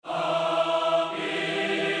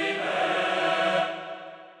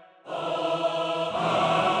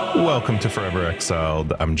Welcome to Forever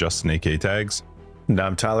Exiled. I'm Justin, aka Tags. And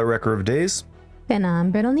I'm Tyler, Wrecker of Days. And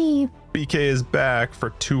I'm Brittle Knee. BK is back for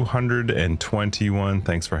 221.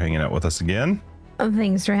 Thanks for hanging out with us again.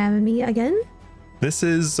 Thanks for having me again. This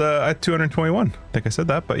is at 221. I think I said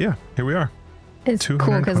that, but yeah, here we are. It's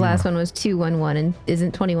cool because last one was 211 and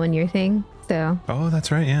isn't 21 your thing? So. Oh,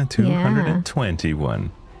 that's right. Yeah, 221. Yeah.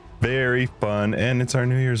 Very fun, and it's our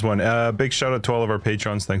New Year's one. Big shout out to all of our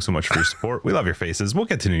patrons. Thanks so much for your support. We love your faces. We'll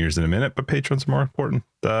get to New Year's in a minute, but patrons are more important.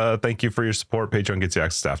 Thank you for your support. Patreon gets you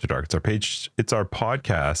access to After Dark. It's our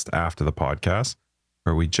podcast after the podcast,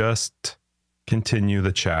 where we just continue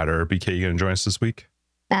the chatter. BK, you gonna join us this week?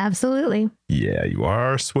 Absolutely. Yeah, you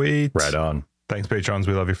are. Sweet. Right on. Thanks, patrons.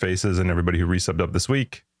 We love your faces, and everybody who resubbed up this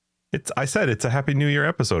week. I said it's a Happy New Year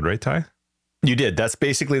episode, right, Ty? You did. That's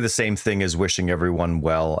basically the same thing as wishing everyone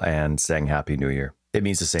well and saying Happy New Year. It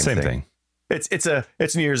means the same thing.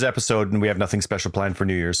 It's New Year's episode, and we have nothing special planned for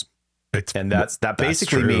New Year's. That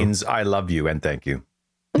basically means I love you and thank you.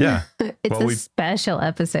 Yeah. It's a special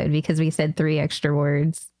episode because we said 3 extra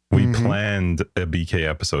words. We planned a BK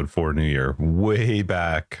episode for New Year way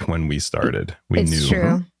back when we started. It's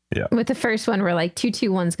true. Yeah. With the first one, we're like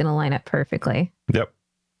 221's going to line up perfectly. Yep.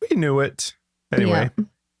 We knew it. Anyway. Yep.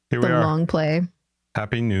 Here we are. Long play.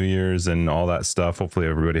 Happy New Year's and all that stuff. Hopefully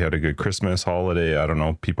everybody had a good Christmas holiday. I don't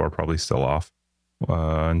know. People are probably still off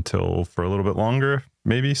until for a little bit longer.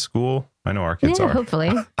 Maybe school. I know our kids are.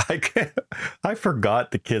 Hopefully. I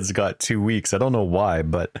forgot the kids got 2 weeks. I don't know why,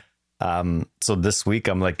 but so this week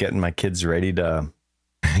I'm like getting my kids ready to.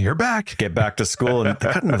 You're back. Get back to school, and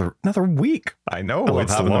they got another week. I know. I love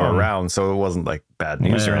having them around, so it wasn't like bad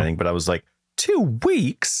news or anything. But I was like, 2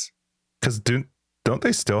 weeks? Because don't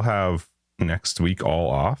they still have next week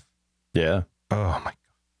all off? Yeah. Oh my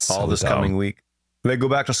God. All this coming week. They go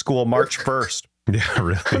back to school March 1st. Yeah,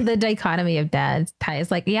 really. The dichotomy of dads. Ty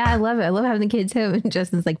is like, yeah, I love it. I love having the kids home. And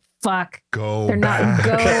Justin's like, fuck. They're not.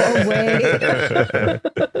 Go away.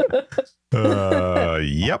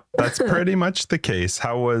 Yep. That's pretty much the case.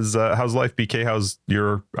 How's life, BK? How's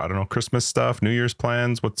your, I don't know, Christmas stuff, New Year's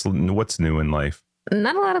plans? What's new in life?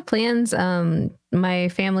 Not a lot of plans. My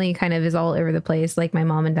family kind of is all over the place. Like my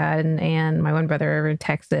mom and dad and my one brother over in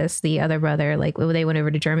Texas. The other brother, like they went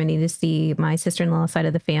over to Germany to see my sister-in-law side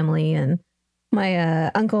of the family, and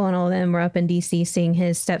my uncle and all of them were up in DC seeing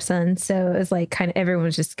his stepson. So it was like kind of everyone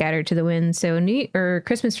was just scattered to the wind. So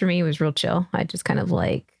Christmas for me was real chill. I just kind of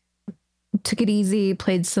like took it easy,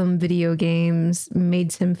 played some video games,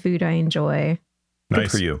 made some food I enjoy. Nice.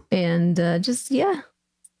 Good for you. And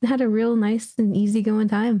had a real nice and easygoing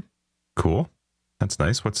time. Cool. That's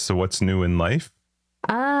nice. What's new in life?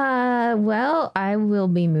 Well, I will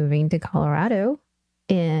be moving to Colorado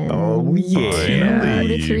in 2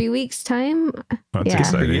 to 3 weeks time. That's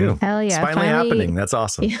exciting. Hell yeah. It's finally happening. That's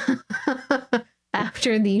awesome. Yeah.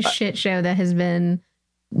 After the shit show that has been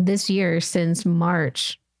this year since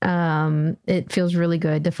March, it feels really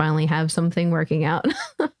good to finally have something working out.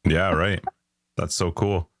 Yeah, right. That's so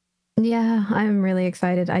cool. Yeah, I'm really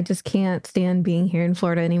excited. I just can't stand being here in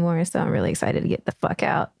Florida anymore. So I'm really excited to get the fuck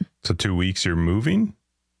out. So 2 weeks you're moving?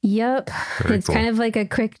 Yep. It's cool. Kind of like a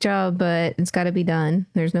quick job, but it's got to be done.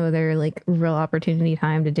 There's no other like real opportunity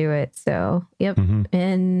time to do it. So, yep. Mm-hmm.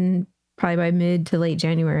 And probably by mid to late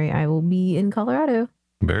January, I will be in Colorado.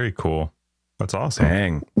 Very cool. That's awesome.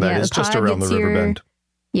 Dang. That is just around the river bend.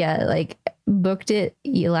 Yeah, like booked it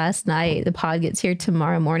last night. The pod gets here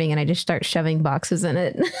tomorrow morning and I just start shoving boxes in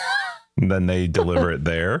it. And then they deliver it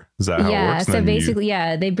there? Is that how it works? Yeah, so basically,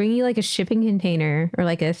 they bring you like a shipping container or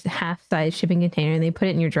like a half-size shipping container and they put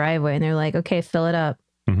it in your driveway and they're like, okay, fill it up.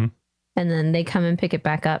 Mm-hmm. And then they come and pick it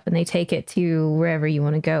back up and they take it to wherever you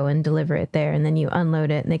want to go and deliver it there. And then you unload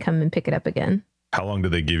it and they come and pick it up again. How long do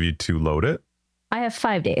they give you to load it? I have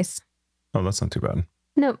 5 days. Oh, that's not too bad.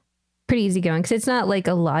 Nope. Pretty easy going because it's not like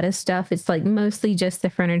a lot of stuff. It's like mostly just the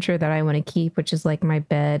furniture that I want to keep, which is like my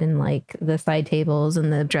bed and like the side tables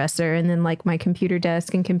and the dresser and then like my computer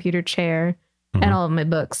desk and computer chair and all of my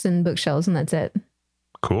books and bookshelves, and that's it.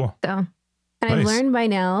 Cool. So, and nice. I've learned by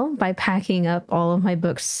now by packing up all of my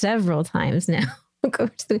books several times now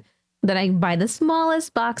that I buy the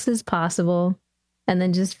smallest boxes possible and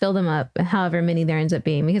then just fill them up however many there ends up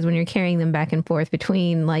being, because when you're carrying them back and forth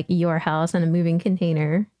between like your house and a moving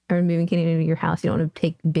container or moving container to your house, you don't want to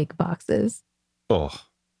take big boxes. Oh,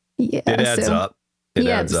 yeah. It adds up. It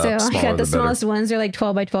adds up. So I got the smallest ones. They're like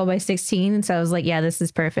 12 by 12 by 16. And so I was like, yeah, this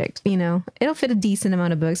is perfect. You know, it'll fit a decent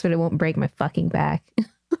amount of books, but it won't break my fucking back.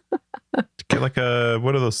 Get like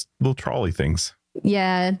what are those little trolley things?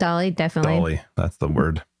 Yeah, dolly, definitely. Dolly, that's the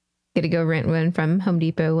word. Get to go rent one from Home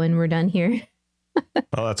Depot when we're done here.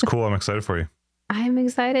 Oh, that's cool. I'm excited for you. I'm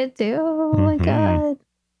excited too. Oh my God.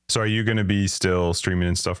 So are you going to be still streaming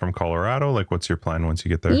and stuff from Colorado? Like, what's your plan once you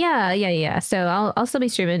get there? Yeah. So I'll still be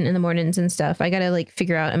streaming in the mornings and stuff. I got to like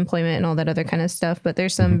figure out employment and all that other kind of stuff. But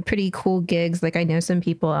there's some pretty cool gigs. Like I know some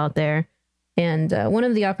people out there. And one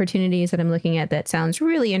of the opportunities that I'm looking at that sounds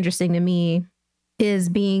really interesting to me is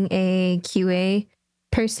being a QA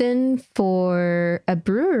person for a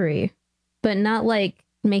brewery, but not like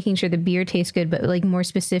making sure the beer tastes good, but like more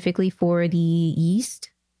specifically for the yeast.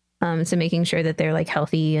 So making sure that they're like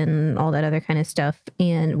healthy and all that other kind of stuff.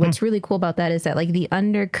 And what's really cool about that is that like the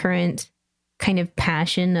undercurrent kind of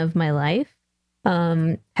passion of my life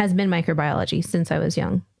has been microbiology since I was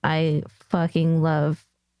young. I fucking love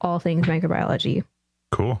all things microbiology.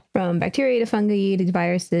 Cool. From bacteria to fungi to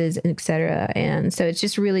viruses, etc. And so it's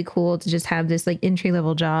just really cool to just have this like entry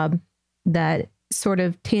level job that sort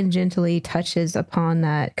of tangentially touches upon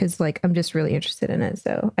that, because like I'm just really interested in it.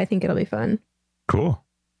 So I think it'll be fun. Cool.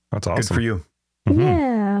 That's awesome. Good for you.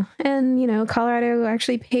 Yeah. And, you know, Colorado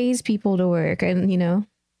actually pays people to work and, you know.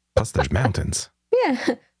 Plus there's mountains.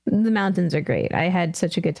 Yeah. The mountains are great. I had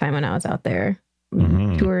such a good time when I was out there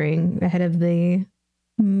touring ahead of the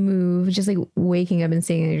move. Just like waking up and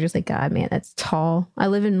seeing it, you're just like, God, man, that's tall. I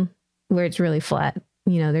live in where it's really flat.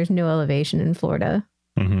 You know, there's no elevation in Florida.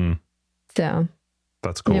 So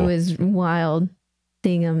that's cool. It was wild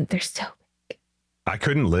seeing them. They're so big. I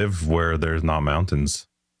couldn't live where there's not mountains.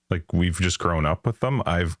 Like we've just grown up with them.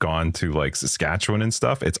 I've gone to like Saskatchewan and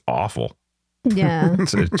stuff. It's awful. Yeah.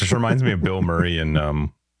 It just reminds me of Bill Murray and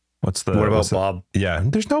what about Bob? Yeah,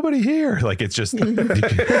 there's nobody here. Like it's just I'm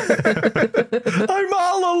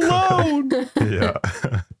all alone. Yeah.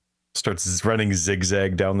 Starts running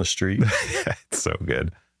zigzag down the street. It's so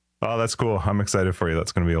good. Oh, that's cool. I'm excited for you.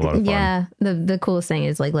 That's going to be a lot of fun. Yeah. The coolest thing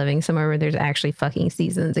is like living somewhere where there's actually fucking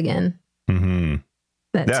seasons again.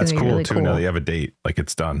 That's cool really too. cool. Now that you have a date, like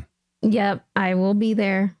it's done. Yep, I will be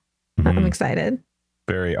there. I'm excited.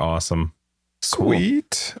 Very awesome.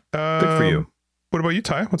 Sweet. Cool. Good for you. What about you,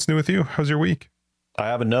 Ty? What's new with you? How's your week? I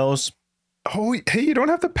have a nose. Oh, hey, you don't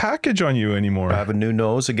have the package on you anymore. I have a new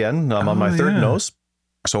nose again. I'm on my third nose.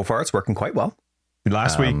 So far, it's working quite well.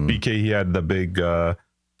 Last week, BK, he had the big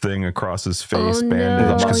thing across his face,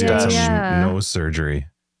 bandage, because he had some nose surgery.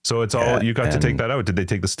 So it's all, you got to take that out. Did they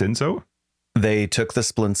take the stents out? They took the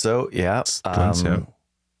splints out. Yeah. Splints out.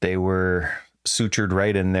 They were sutured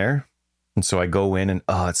right in there. And so I go in and,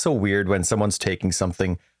 it's so weird when someone's taking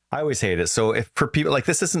something. I always hate it. So if for people like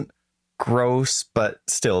this isn't gross, but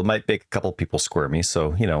still it might make a couple people squirmy.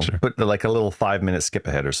 So, you know, put like a little 5-minute skip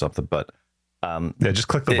ahead or something. But just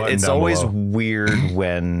click the button. It's down always below. Weird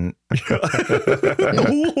when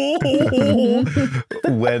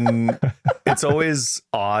it's always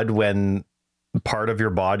odd when part of your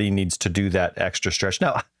body needs to do that extra stretch.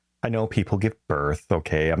 Now, I know people give birth.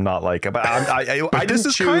 Okay, I'm not like, but I this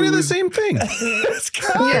is kind of the same thing.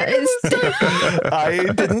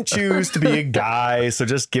 I didn't choose to be a guy, so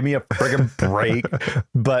just give me a friggin' break.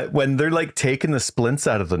 But when they're like taking the splints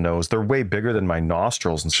out of the nose, they're way bigger than my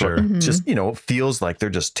nostrils, and so it just, you know, it feels like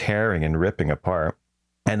they're just tearing and ripping apart.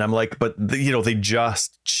 And I'm like, but you know, they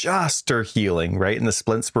just are healing, right? And the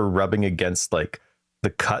splints were rubbing against like the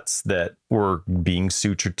cuts that were being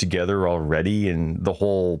sutured together already and the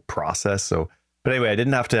whole process. So, but anyway, I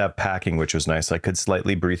didn't have to have packing, which was nice. I could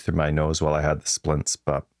slightly breathe through my nose while I had the splints,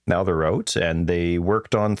 but now they're out, and they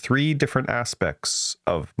worked on 3 different aspects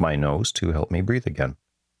of my nose to help me breathe again.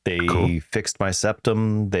 They fixed my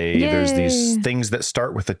septum. There's these things that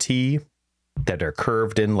start with a T that are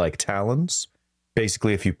curved in like talons.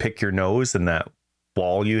 Basically, if you pick your nose and that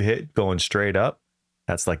wall you hit going straight up,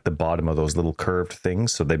 that's like the bottom of those little curved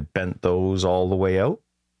things. So they bent those all the way out,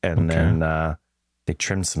 and then they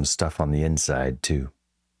trimmed some stuff on the inside too.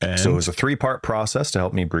 And so it was a 3-part process to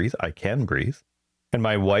help me breathe. I can breathe. And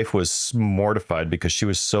my wife was mortified because she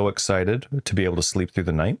was so excited to be able to sleep through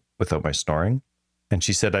the night without my snoring. And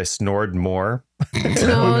she said I snored more.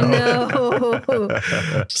 Oh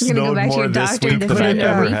no! She's gonna go back to your doctor and demand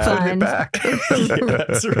a refund. Yeah,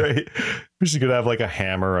 that's right. She's gonna have like a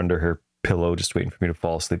hammer under her pillow just waiting for me to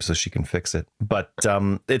fall asleep so she can fix it. But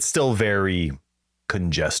it's still very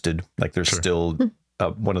congested. Like there's still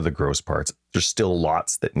one of the gross parts. There's still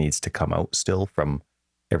lots that needs to come out still from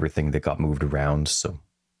everything that got moved around. So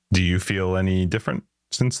do you feel any different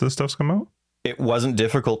since this stuff's come out? it wasn't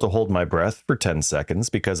difficult to hold my breath for 10 seconds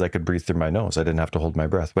because I could breathe through my nose. I didn't have to hold my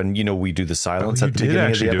breath. When, we do the silence at the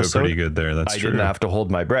beginning of the episode. You did actually do it pretty good there. That's true. I didn't have to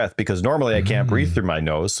hold my breath because normally I can't breathe through my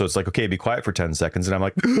nose. So it's like, okay, be quiet for 10 seconds. And I'm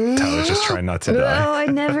like, Tyler's just trying not to die. Oh, I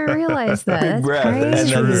never realized that. That's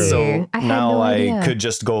crazy. And then so now I could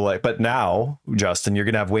just go like, but now, Justin, you're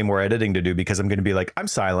going to have way more editing to do because I'm going to be like, I'm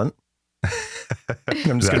silent.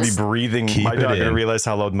 I'm just going to be breathing. I'm not going to realize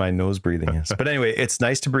how loud my nose breathing is. But anyway, it's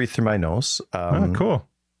nice to breathe through my nose. Cool.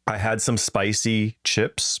 I had some spicy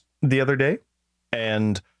chips the other day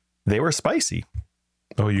and they were spicy.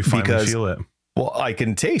 Oh, you finally feel it. Well, I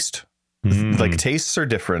can taste. Like tastes are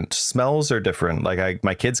different. Smells are different. Like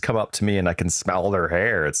my kids come up to me and I can smell their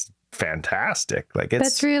hair. It's fantastic.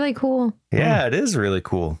 That's really cool. Yeah, it is really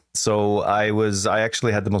cool. So I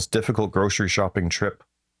actually had the most difficult grocery shopping trip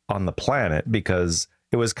on the planet because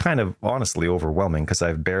it was kind of honestly overwhelming because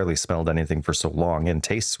I've barely smelled anything for so long and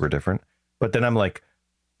tastes were different. But then I'm like,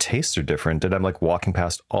 tastes are different. And I'm like walking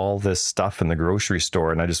past all this stuff in the grocery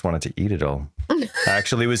store and I just wanted to eat it all. I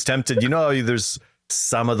actually was tempted. There's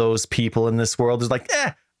some of those people in this world is like,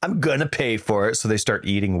 I'm going to pay for it. So they start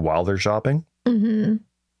eating while they're shopping. Mm-hmm.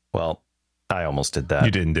 Well, I almost did that.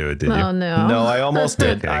 You didn't do it, did you? Oh, no. No, I almost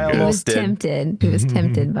did. He was tempted. He was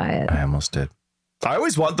tempted by it. I almost did. I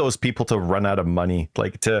always want those people to run out of money,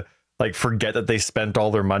 to forget that they spent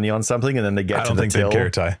all their money on something and then they get to the bill. I don't think they'd care,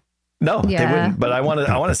 Ty. No, they wouldn't. But I want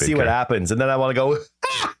to see what happens. And then I want to go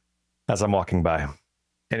as I'm walking by.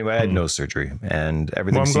 Anyway, I had nose surgery and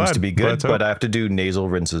everything seems to be good, but I have to do nasal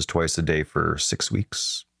rinses twice a day for 6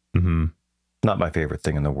 weeks. Mm-hmm. Not my favorite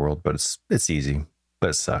thing in the world, but it's easy.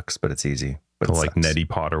 But it sucks, but it's easy. But so like neti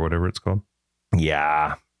pot or whatever it's called.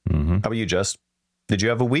 Yeah. Mm-hmm. How about you, Just? Did you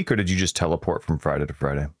have a week or did you just teleport from Friday to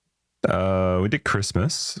Friday? We did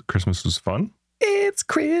Christmas. Christmas was fun. It's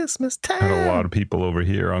Christmas time. Had a lot of people over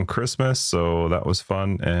here on Christmas, so that was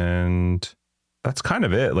fun. And that's kind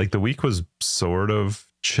of it. Like the week was sort of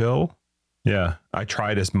chill. Yeah. I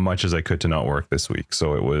tried as much as I could to not work this week.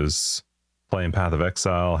 So it was playing Path of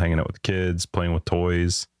Exile, hanging out with the kids, playing with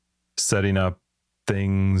toys, setting up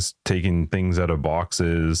things, taking things out of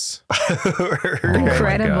boxes.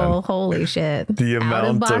 Incredible. Oh, holy shit. The amount out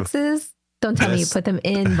of boxes? Don't tell me you put them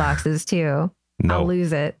in boxes too. No. I'll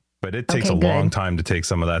lose it. But it takes a long time to take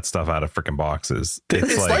some of that stuff out of freaking boxes.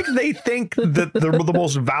 It's like they think that they're the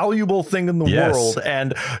most valuable thing in the world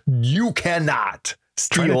and you cannot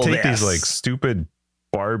steal trying to take these like stupid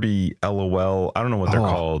Barbie LOL. I don't know what they're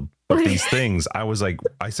called, but these things, I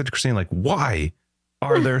said to Christine, like, why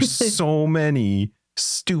are there so many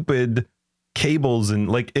stupid cables and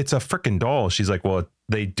like it's a freaking doll? She's like, well,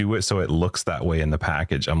 they do it so it looks that way in the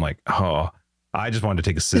package. I'm like, oh, I just wanted to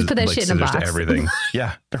take a scissors to everything.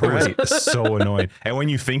 Yeah, it was so annoying. And when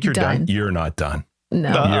you think you're done, you're not done. No,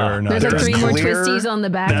 you're not. There's like 3 more twisties on the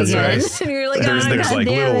back again. Right. And you're like, there's like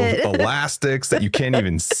little elastics that you can't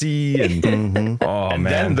even see. And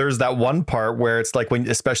then there's that one part where it's like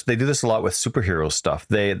especially they do this a lot with superhero stuff.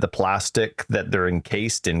 The plastic that they're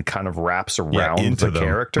encased in kind of wraps around the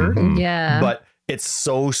character. Mm-hmm. Yeah. But it's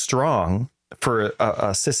so strong for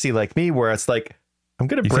a sissy like me where it's like, I'm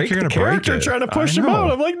going to break the character trying to push him out.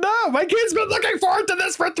 I'm like, no, my kid's been looking forward to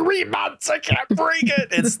this for 3 months. I can't break it.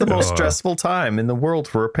 It's the most stressful time in the world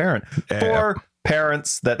for a parent. For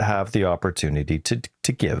parents that have the opportunity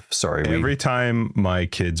to give. Sorry. Every time my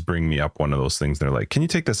kids bring me up one of those things, they're like, can you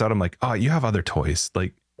take this out? I'm like, oh, you have other toys.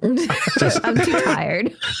 Like, I'm too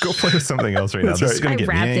tired. Go play with something else right now. This is going to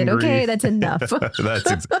get me angry. Okay, that's enough.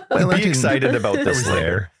 Be excited about this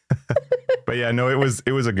later. But yeah, no, it was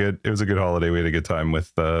a good holiday. We had a good time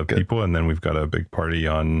with people, and then we've got a big party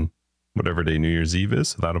on whatever day New Year's Eve is,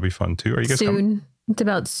 so that'll be fun too. Are you guys coming? It's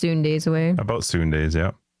about soon days away. About soon days,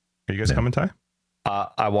 yeah. Are you guys coming, Ty?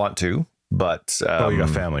 I want to, but you got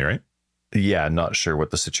family, right? Yeah, not sure what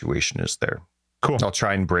the situation is there. Cool. I'll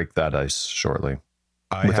try and break that ice shortly.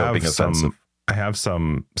 I have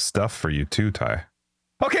some stuff for you too, Ty.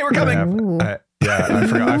 Okay, we're coming. I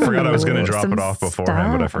forgot I was going to drop it off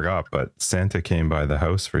beforehand, but I forgot. But Santa came by the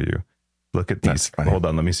house for you. Look at these. Hold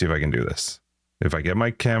on. Let me see if I can do this. If I get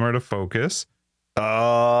my camera to focus.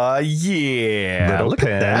 Yeah. Little Look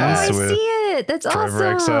pens at that. with I see it. That's Trevor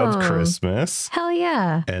awesome. Exiled Christmas. Hell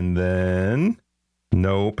yeah. And then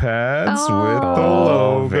notepads with the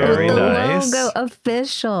logo. Very nice. Logo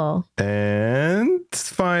official. And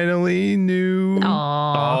finally new.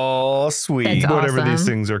 Oh, sweet. That's whatever awesome. These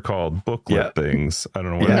things are called. Booklet things. I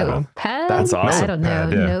don't know what they're called. Notepad? That's awesome. I don't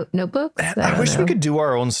know. Notebooks? I wish we could do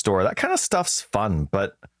our own store. That kind of stuff's fun,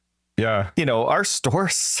 but yeah, our store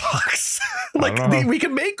sucks. We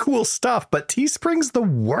can make cool stuff, but Teespring's the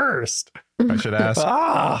worst. I should ask.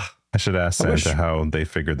 I should ask Santa how they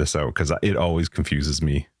figured this out, because it always confuses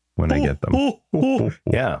me when I get them.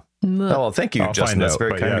 Yeah. Oh, well, thank you, Justin. That's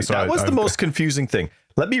very kind of you. That was the most confusing thing.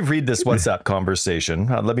 Let me read this WhatsApp conversation.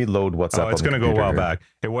 Let me load WhatsApp. Oh, it's going to go a while back.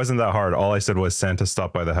 It wasn't that hard. All I said was Santa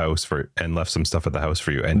stopped by the house and left some stuff at the house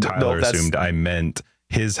for you. And Tyler assumed I meant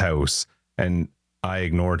his house, and I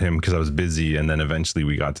ignored him because I was busy. And then eventually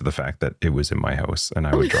we got to the fact that it was in my house and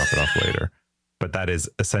I would drop it off later. But that is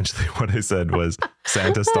essentially what I said was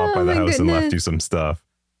Santa stopped by the house and left you some stuff.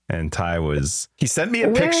 And he sent me a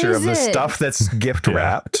picture of the stuff that's gift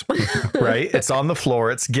wrapped, right? It's on the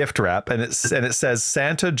floor. It's gift wrap. And it says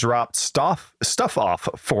Santa dropped stuff off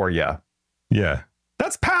for you. Yeah.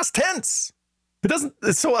 That's past tense. It doesn't.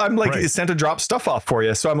 So I'm like, Santa dropped stuff off for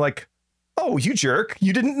you. So I'm like, oh, you jerk.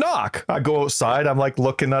 You didn't knock. I go outside. I'm like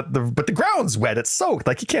looking at but the ground's wet. It's soaked.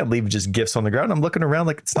 Like you can't leave just gifts on the ground. I'm looking around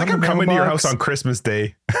like it's like I'm coming to your house on Christmas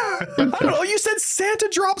Day. I don't know. You said Santa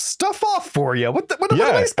dropped stuff off for you. What am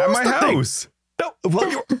I supposed to house? Think? No,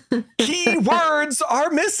 well, your key words are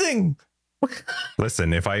missing.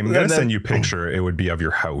 Listen, if I'm going to send you a picture, it would be of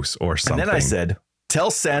your house or something. And then I said,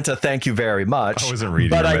 tell Santa thank you very much. I wasn't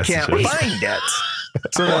reading but I can't find it.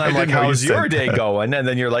 So then I'm like, how's your day going? And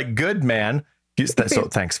then you're like, good, man. So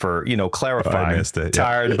thanks for, clarifying. I missed it.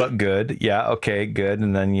 Tired, but good. Yeah. Okay, good.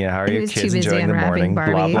 And then, how are your kids enjoying the morning?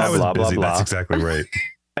 Blah, blah, blah. That's exactly right.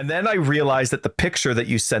 And then I realized that the picture that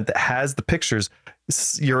you sent that has the pictures,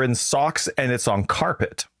 you're in socks and it's on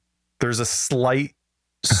carpet. There's a slight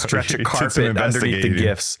stretch of carpet underneath the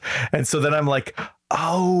gifts. And so then I'm like,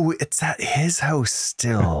 oh, it's at his house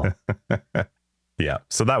still. Yeah.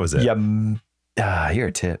 So that was it. Yeah. You're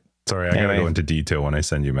a tit. Sorry, I gotta go into detail when I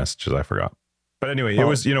send you messages. I forgot. But anyway, it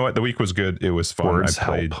was, the week was good. It was fun. Words I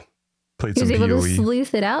played some PoE. He was able to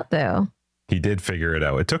sleuth it out though. He did figure it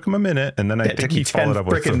out. It took him a minute, and then I think he followed up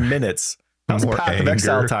with some minutes. That was Path of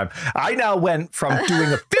Exile time. I now went from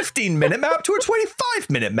doing a 15-minute map to a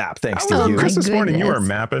 25-minute map, thanks to you. Christmas morning, you were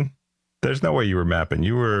mapping. There's no way you were mapping.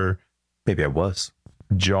 You were... Maybe I was.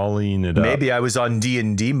 Jollying it up. Maybe I was on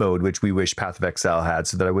D&D mode, which we wish Path of Exile had,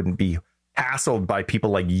 so that I wouldn't be hassled by people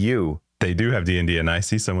like you. They do have D&D, and I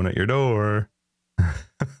see someone at your door.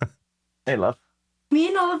 Hey, love. Me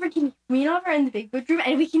and Oliver are in the big bedroom,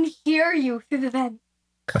 and we can hear you through the vent.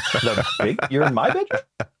 You're in my bedroom?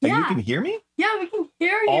 Yeah. And you can hear me? Yeah, we can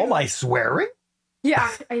hear you. All my swearing? Yeah,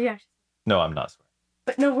 yeah. No, I'm not swearing.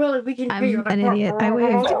 But no, really, we can hear you. I'm an idiot. I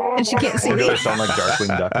waved, and she can't see me. I sound like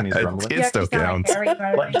Darkwing Duck when he's rumbling. It still counts.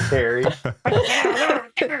 Like Harry. I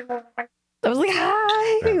was like,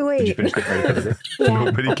 hi. Wait. Did you finish getting ready for the day? Yeah.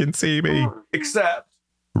 Nobody can see me. Except.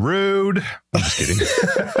 Rude. I'm just kidding.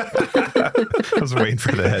 I was waiting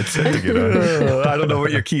for the headset to get on. I don't know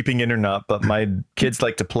what you're keeping in or not, but my kids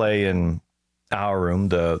like to play in our room,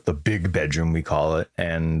 the big bedroom we call it,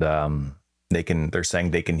 and they're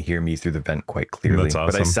saying they can hear me through the vent quite clearly. That's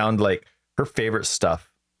awesome. But I sound like her favorite stuff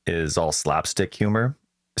is all slapstick humor.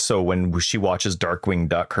 So when she watches Darkwing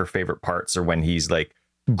Duck, her favorite parts are when he's like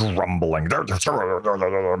grumbling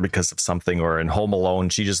because of something, or in Home Alone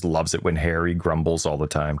she just loves it when Harry grumbles all the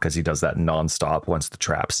time because he does that nonstop once the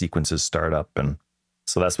trap sequences start up, and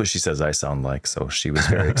so that's what she says I sound like. So she was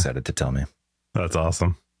very excited to tell me. That's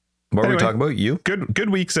awesome. What were we talking about? You good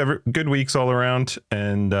weeks all around,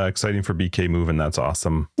 and exciting for BK moving. That's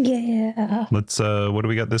awesome. Yeah. Let's what do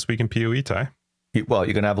we got this week in PoE, Ty? Well,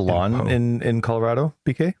 you're gonna have a lawn in Colorado,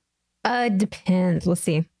 BK? Depends. We'll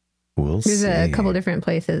see. There's a couple different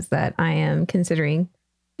places that I am considering,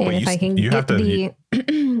 and if I can get so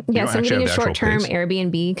I'm getting a short-term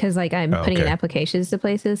Airbnb because like I'm putting in applications to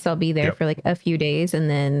places, so I'll be there for like a few days, and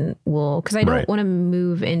then because I don't want to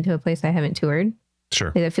move into a place I haven't toured.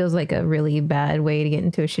 Sure, it feels like a really bad way to get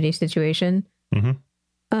into a shitty situation.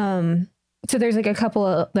 Mm-hmm. So there's like a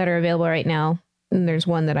couple that are available right now, and there's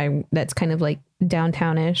one that's kind of like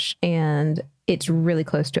downtownish, and it's really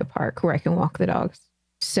close to a park where I can walk the dogs.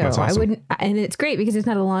 So awesome. I wouldn't, and it's great because it's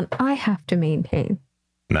not a lawn I have to maintain.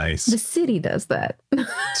 Nice. The city does that.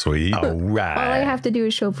 Sweet. All right. All I have to do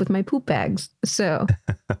is show up with my poop bags. So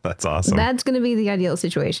that's awesome. That's going to be the ideal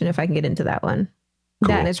situation if I can get into that one. Cool.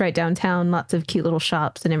 That is right downtown. Lots of cute little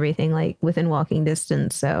shops and everything like within walking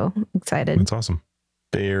distance. So excited. That's awesome.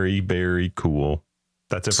 Very, very cool.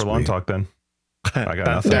 That's it for Lawn Talk then. I got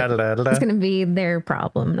nothing. It's going to be their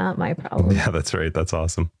problem, not my problem. Yeah, that's right. That's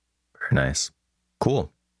awesome. Very nice.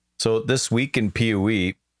 Cool. So this week in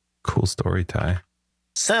PoE, cool story, Ty.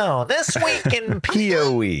 So this week in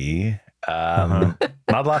PoE, not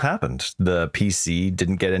a lot happened. The PC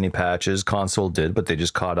didn't get any patches. Console did, but they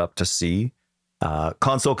just caught up to C.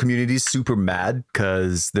 Console community is super mad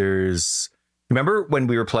because there's Remember when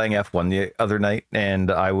we were playing F1 the other night and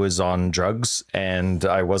I was on drugs and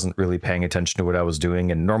I wasn't really paying attention to what I was doing?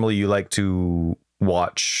 And normally you like to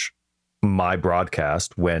watch my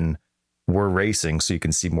broadcast when we're racing so you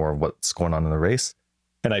can see more of what's going on in the race.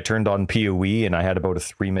 And I turned on PoE and I had about a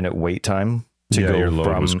 3-minute wait time to go. Your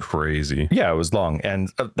load was crazy. Yeah, it was long.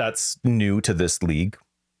 And that's new to this league.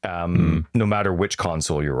 No matter which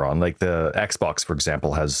console you're on, like the Xbox, for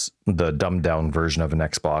example, has the dumbed down version of an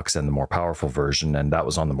Xbox and the more powerful version. And that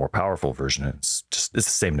was on the more powerful version. It's the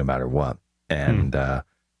same no matter what. And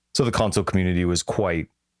so the console community was quite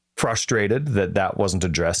frustrated that wasn't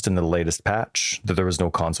addressed in the latest patch, that there was no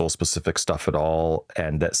console specific stuff at all.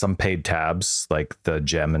 And that some paid tabs like the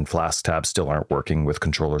gem and flask tabs still aren't working with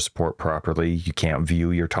controller support properly. You can't view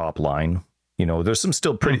your top line. You know, there's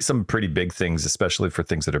some pretty big things, especially for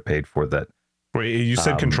things that are paid for that. Wait, you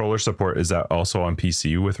said controller support. Is that also on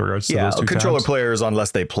PC with regards to those two controller tabs? players,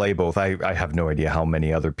 unless they play both. I have no idea how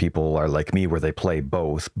many other people are like me where they play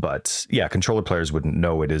both. But yeah, controller players wouldn't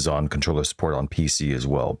know it is on controller support on PC as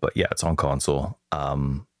well. But yeah, it's on console.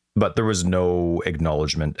 But there was no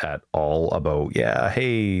acknowledgement at all about,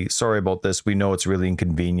 hey, sorry about this. We know it's really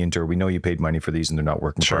inconvenient, or we know you paid money for these and they're not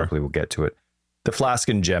working properly. We'll get to it. The flask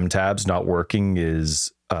and gem tabs not working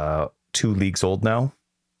is 2 leagues old now.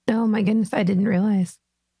 Oh my goodness, I didn't realize.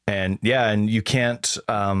 And you can't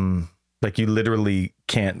you literally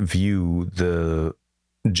can't view the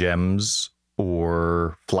gems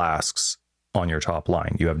or flasks on your top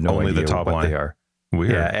line. You have no Only idea the top what line. They are.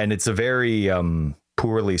 Weird. Yeah, and it's a very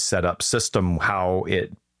poorly set up system how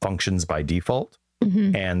it functions by default.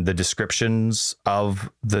 And the descriptions of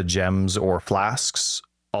the gems or flasks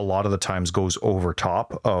a lot of the times goes over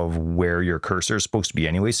top of where your cursor is supposed to be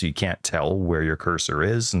anyway, so you can't tell where your cursor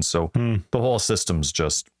is. And so the whole system's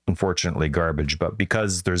just unfortunately garbage. But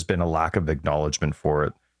because there's been a lack of acknowledgement for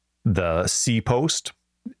it, the C post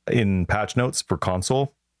in patch notes for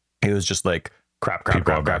console, it was just like crap.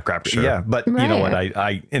 Sure. Yeah, but you know what?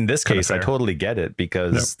 I in this case, I totally get it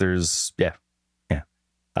because there's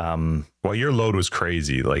well, your load was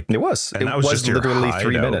crazy. Like it was. And it that was just literally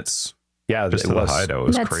 3 hideout. minutes. Yeah, just it was. the hideout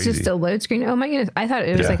was That's crazy. just a load screen. Oh my goodness. I thought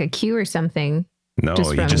it was like a queue or something. No,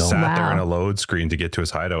 he just sat there wow. in a load screen to get to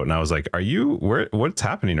his hideout. And I was like, what's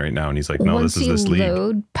happening right now? And he's like, no, Once this is this league. Once you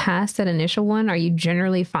load past that initial one, are you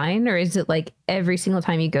generally fine? Or is it like every single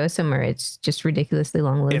time you go somewhere, it's just ridiculously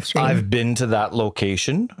long load If screen? I've been to that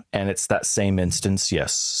location and it's that same instance,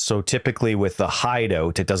 yes. So typically with the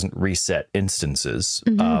hideout, it doesn't reset instances.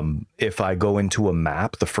 If I go into a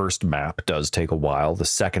map, the first map does take a while. The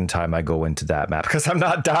second time I go into that map, because I'm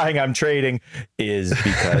not dying, I'm trading, is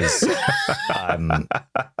because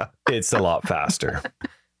it's a lot faster.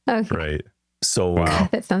 Okay. Right. So wow.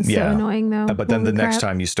 That sounds so annoying though. But then Holy the next crap.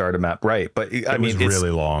 time you start a map, right. But I mean, it's really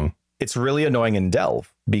long. It's really annoying in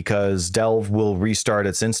Delve because Delve will restart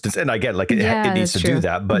its instance. And I get like it needs to do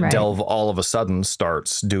that, but Delve all of a sudden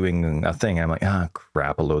starts doing a thing. I'm like,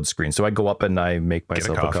 crap, a load screen. So I go up and I make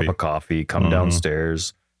myself a cup of coffee, come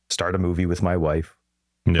downstairs, start a movie with my wife.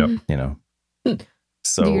 Yep. You know,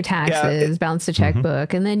 so do your taxes, balance the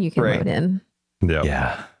checkbook, and then you can load in. Yep.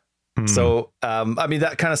 Yeah. So, I mean,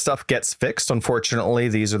 that kind of stuff gets fixed. Unfortunately,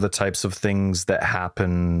 these are the types of things that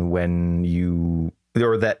happen when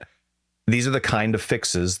these are the kind of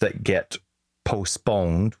fixes that get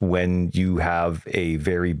postponed when you have a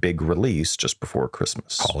very big release just before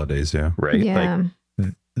Christmas. Holidays, yeah. Right? Yeah.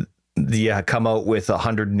 Like, come out with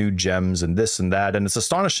 100 new gems and this and that. And it's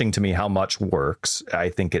astonishing to me how much works. I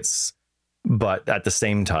think but at the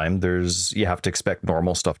same time, you have to expect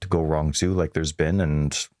normal stuff to go wrong too, like there's been.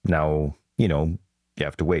 And now, you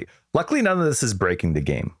have to wait. Luckily, none of this is breaking the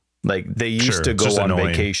game. Like they used to go on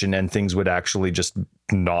vacation and things would actually just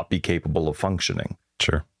not be capable of functioning.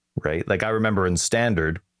 Sure. Right. Like I remember in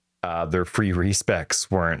standard, their free respecs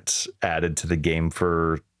weren't added to the game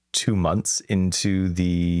for 2 months into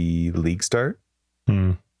the league start.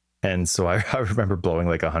 And so I remember blowing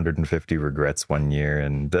like 150 regrets one year.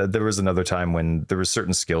 And there was another time when there were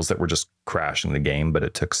certain skills that were just crashing the game, but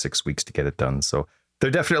it took 6 weeks to get it done. So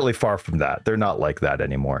they're definitely far from that. They're not like that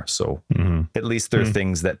anymore. So at least there are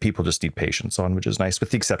things that people just need patience on, which is nice,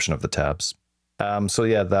 with the exception of the tabs. So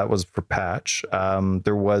yeah, that was for patch.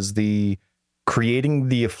 There was the creating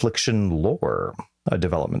the Affliction lore, a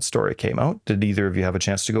development story came out. Did either of you have a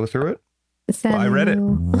chance to go through it? Well, I read it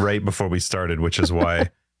right before we started, which is why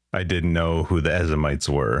I didn't know who the Ezemites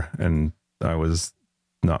were. And I was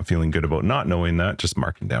not feeling good about not knowing that, just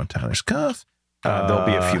marking down Tyler's cuff. There'll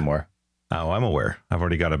be a few more. Oh, I'm aware. I've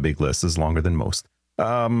already got a big list. It's longer than most.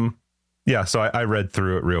 Yeah, so I read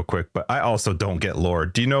through it real quick, but I also don't get lore.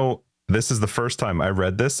 Do you know, this is the first time I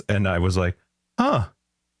read this and I was like,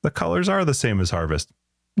 the colors are the same as Harvest.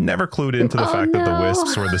 Never clued into the fact that the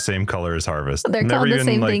wisps were the same color as Harvest. They're Never called the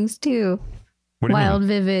same like, things too. Wild,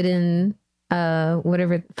 Vivid, and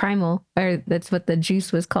whatever, Primal, or that's what the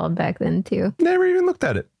juice was called back then too. Never even looked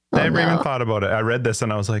at it. Never even thought about it. I read this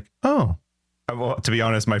and I was like, oh. Well, to be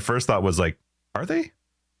honest, my first thought was like, are they?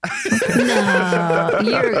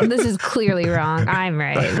 No, this is clearly wrong. I'm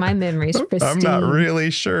right. My memory's pristine. I'm not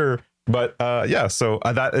really sure. But yeah, so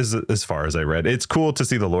that is as far as I read. It's cool to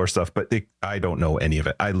see the lore stuff, but I don't know any of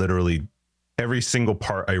it. I literally, every single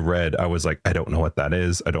part I read, I was like, I don't know what that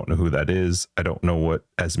is. I don't know who that is. I don't know what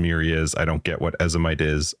Esmiri is. I don't get what Ezomite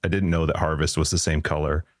is. I didn't know that Harvest was the same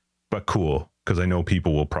color, but cool, because I know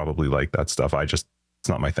people will probably like that stuff. It's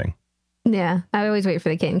not my thing. Yeah, I always wait for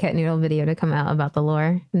the Kit and Kat Noodle video to come out about the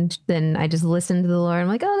lore, and then I just listen to the lore. I'm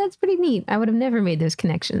like, oh, that's pretty neat. I would have never made those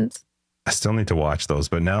connections. I still need to watch those,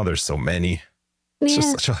 but now there's so many. It's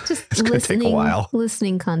it's going to take a while.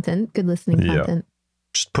 Listening content, good listening content.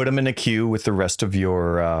 Just put them in a queue with the rest of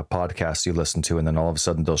your podcasts you listen to, and then all of a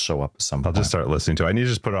sudden they'll show up at some point. I'll just start listening to it. I need to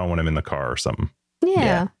just put it on when I'm in the car or something.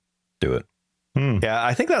 Yeah. Do it. Yeah,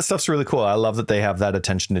 I think that stuff's really cool. I love that they have that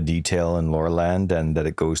attention to detail in Loreland and that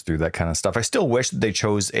it goes through that kind of stuff. I still wish that they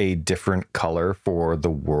chose a different color for the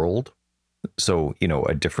world. So,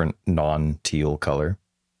 a different non-teal color.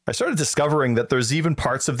 I started discovering that there's even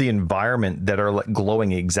parts of the environment that are like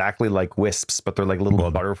glowing exactly like wisps, but they're like little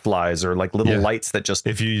butterflies or like little lights that just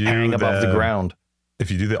hang above the ground. If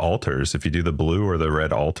you do the altars, if you do the blue or the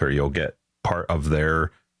red altar, you'll get part of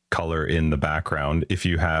their color in the background. If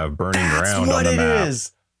you have burning ground on the map,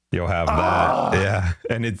 you'll have that. Yeah.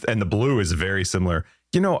 And the blue is very similar.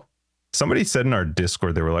 Somebody said in our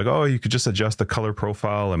Discord, they were like, oh, you could just adjust the color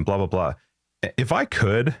profile and blah, blah, blah. If I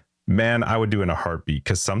could, man, I would do it in a heartbeat,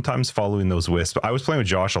 because sometimes following those wisps, I was playing with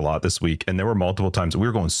Josh a lot this week, and there were multiple times we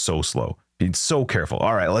were going so slow. Being so careful.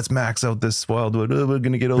 All right, let's max out this wildwood. We're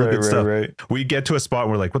going to get all the good stuff. Right. We get to a spot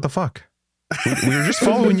where we're like, what the fuck? We were just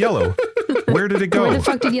following yellow. Where did it go? Where the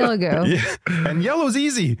fuck did yellow go? Yeah. And yellow's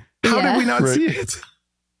easy. How did we not see it?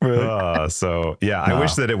 I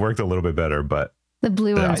wish that it worked a little bit better, but the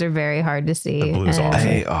blue ones are very hard to see. The blues awesome.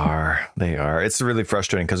 They are. It's really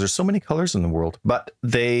frustrating because there's so many colors in the world, but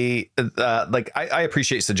they I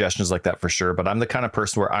appreciate suggestions like that for sure. But I'm the kind of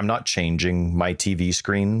person where I'm not changing my TV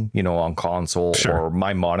screen, on console or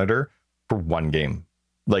my monitor for one game.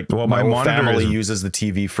 My whole family uses the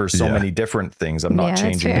TV for so many different things. I'm not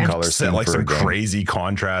changing the color scheme like some crazy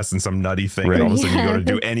contrast and some nutty thing. And all of a sudden you go to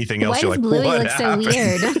do anything else. You're like, what happened? So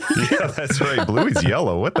weird? Yeah, that's right. Bluey's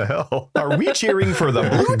yellow. What the hell? Are we cheering for the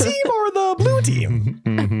blue team or the blue team?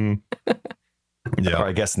 Mm-hmm. Yeah. Or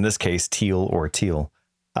I guess in this case, teal or teal.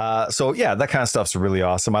 That kind of stuff's really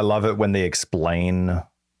awesome. I love it when they explain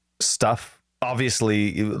stuff.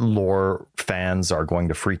 Obviously, lore fans are going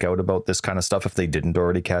to freak out about this kind of stuff if they didn't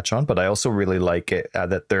already catch on. But I also really like it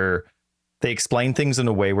that they explain things in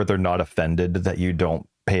a way where they're not offended that you don't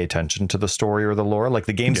pay attention to the story or the lore. Like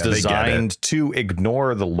the game's designed to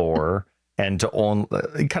ignore the lore and to own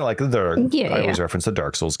kind of like I always reference the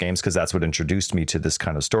Dark Souls games because that's what introduced me to this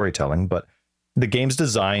kind of storytelling. But the game's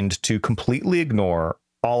designed to completely ignore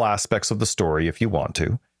all aspects of the story if you want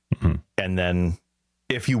to. Mm-hmm. And then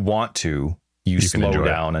if you want to, you slow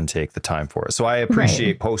down and take the time for it. So I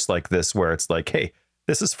appreciate posts like this where it's like, hey,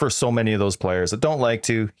 this is for so many of those players that don't like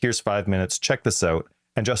to. Here's 5 minutes. Check this out.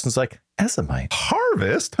 And Justin's like, Ezomite.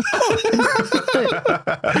 Harvest?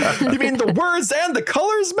 You mean the words and the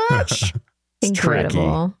colors match? It's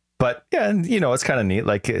incredible. Tricky. But yeah, and it's kind of neat.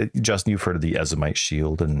 Like Justin, you've heard of the Ezomite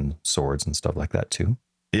shield and swords and stuff like that too.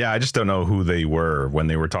 Yeah, I just don't know who they were when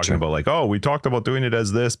they were talking about like, oh, we talked about doing it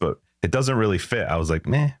as this, but it doesn't really fit. I was like,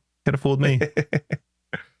 meh. Could have fooled me.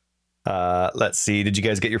 Let's see. Did you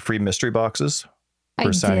guys get your free mystery boxes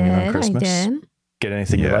for signing in on Christmas? I did. Get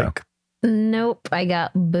anything you like? Nope. I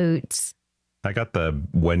got boots. I got the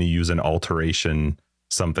when you use an alteration,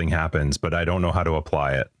 something happens, but I don't know how to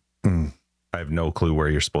apply it. I have no clue where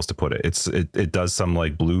you're supposed to put it. It does some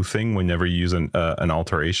like blue thing whenever you use an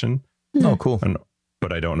alteration. Oh, cool.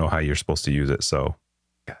 But I don't know how you're supposed to use it. So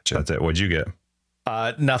gotcha. That's it. What'd you get?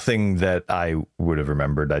 Nothing that I would have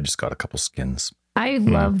remembered. I just got a couple skins. I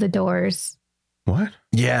love the doors. What?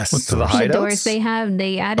 Yes. What's the hideouts? The doors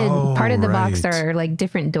they added part of the box are like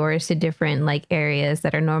different doors to different like areas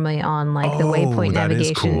that are normally on like the waypoint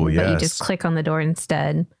navigation, cool, but you just click on the door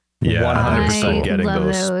instead. Yeah, 100% getting those. I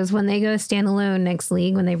love those. When they go standalone next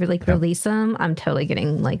league, when they release them, I'm totally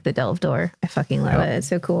getting like the delve door. I fucking love it. It's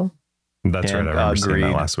so cool. That's right. I remember seeing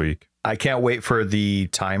that last week. I can't wait for the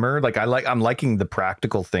timer. Like I'm liking the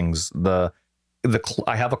practical things. I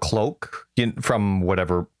have a cloak from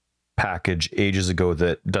whatever package ages ago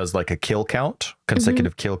that does like a kill count,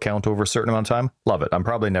 consecutive kill count over a certain amount of time. Love it. I'm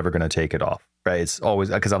probably never going to take it off. Right? It's always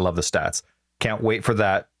because I love the stats. Can't wait for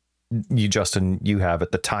that. Justin, you have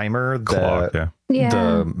it. The timer,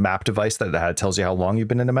 the map device that tells you how long you've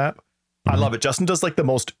been in a map. I love it. Justin does like the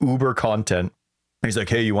most uber content. He's like,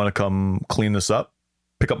 hey, you want to come clean this up?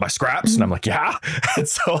 Pick up my scraps? And I'm like, yeah. And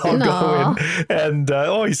so I'll go in and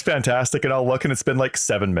he's fantastic. And I'll look and it's been like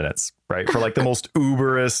 7 minutes, right? For like the most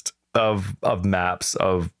uberest of maps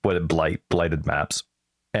of blighted maps.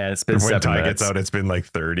 And it's been when 7 Ty minutes. gets out, it's been like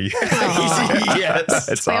 30. Yes.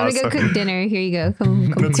 It's I'm awesome. gonna go cook dinner. Here you go.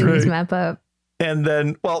 Come clean this map up. And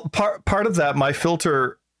then, well, part of that, my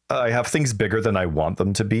filter, I have things bigger than I want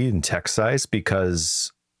them to be in text size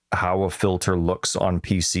because how a filter looks on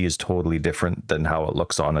PC is totally different than how it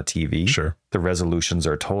looks on a TV. Sure. The resolutions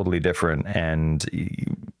are totally different. And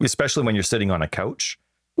especially when you're sitting on a couch,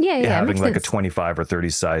 having like a 25 or 30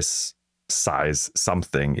 size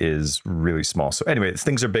something is really small. So anyway,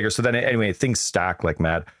 things are bigger. So then anyway, things stack like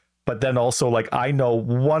mad. But then also like I know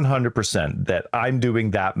 100% that I'm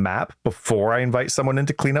doing that map before I invite someone in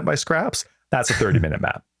to clean up my scraps. That's a 30-minute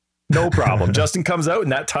map. No problem. Justin comes out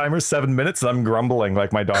and that timer's 7 minutes and I'm grumbling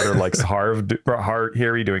like my daughter likes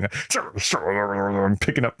Harry doing I'm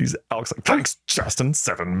picking up these Alex like, thanks, Justin,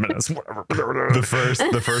 7 minutes, whatever.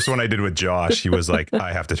 The first one I did with Josh, he was like,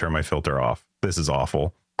 I have to turn my filter off. This is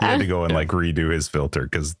awful. He had to go and like redo his filter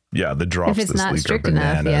because the drops if it's this not week are strict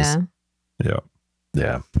enough, bananas.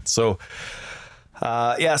 Yeah. So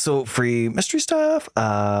so free mystery stuff,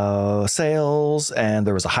 sales, and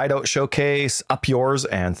there was a hideout showcase. Up yours,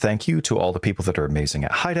 and thank you to all the people that are amazing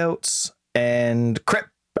at hideouts. And Crip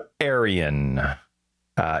Arian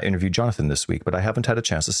interviewed Jonathan this week, but I haven't had a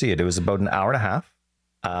chance to see it. It was about an hour and a half.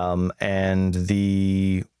 And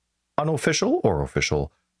the unofficial or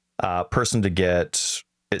official person to get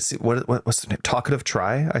what's the name? Talkative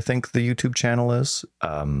Try, I think the YouTube channel is.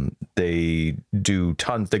 They do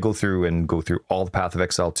tons. They go through all the Path of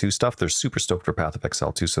Exile 2 stuff. They're super stoked for Path of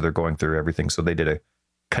Exile 2, so they're going through everything. So they did a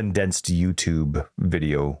condensed YouTube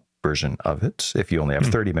video version of it. If you only have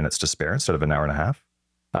 30 minutes to spare instead of an hour and a half.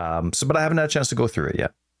 But I haven't had a chance to go through it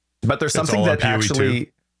yet. But there's something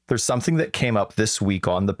there's something that came up this week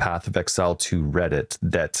on the Path of Exile 2 Reddit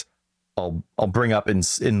that I'll bring up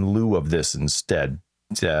in lieu of this instead.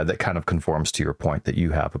 That kind of conforms to your point that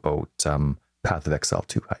you have about Path of Exile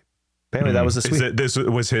 2 hype. Anyway, that was this week.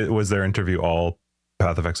 Was their interview all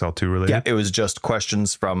Path of Exile 2 related? Yeah, it was just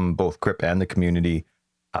questions from both Crip and the community,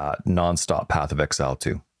 nonstop Path of Exile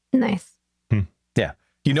 2. Nice. Yeah.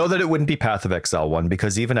 You know that it wouldn't be Path of Exile 1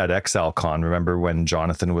 because even at ExileCon, remember when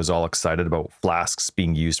Jonathan was all excited about flasks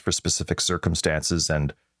being used for specific circumstances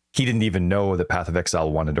and he didn't even know that Path of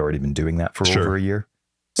Exile 1 had already been doing that for over a year.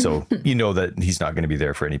 So you know that he's not going to be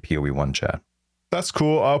there for any PoE 1 chat. That's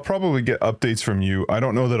cool. I'll probably get updates from you. I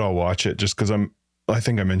don't know that I'll watch it just because I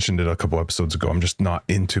think I mentioned it a couple episodes ago. I'm just not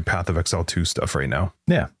into Path of Exile 2 stuff right now.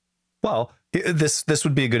 Yeah. Well, this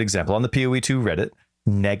would be a good example. On the PoE 2 Reddit,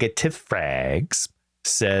 Negative Frags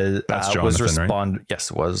says Jonathan, right?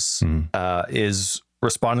 Yes, it was. Is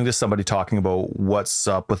responding to somebody talking about what's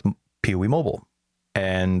up with PoE Mobile.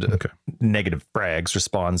 And Negative Frags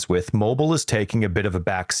responds with, mobile is taking a bit of a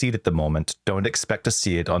backseat at the moment. Don't expect to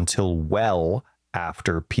see it until well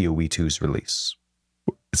after PoE 2's release.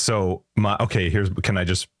 So can I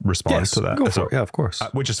just respond to that? Go for it. Yeah, of course.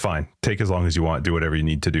 Which is fine. Take as long as you want, do whatever you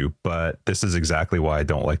need to do. But this is exactly why I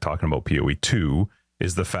don't like talking about PoE 2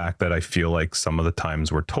 is the fact that I feel like some of the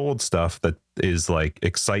times we're told stuff that is like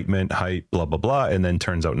excitement, hype, blah, blah, blah, and then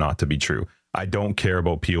turns out not to be true. I don't care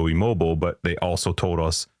about PoE Mobile, but they also told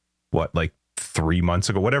us like 3 months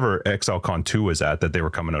ago, whatever ExileCon 2 was at, that they were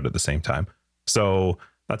coming out at the same time. So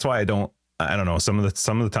that's why I don't know. Some of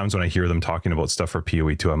the times when I hear them talking about stuff for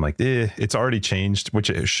PoE 2, I'm like, it's already changed, which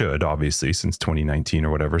it should, obviously, since 2019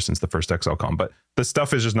 or whatever, since the first ExileCon. But the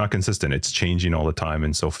stuff is just not consistent. It's changing all the time.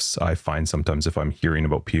 And so I find sometimes if I'm hearing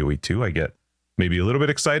about PoE 2, I get maybe a little bit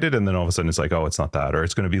excited. And then all of a sudden it's like, oh, it's not that, or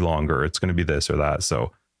it's going to be longer. It's going to be this or that.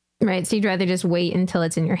 So. Right. So you'd rather just wait until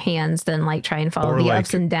it's in your hands than like try and follow the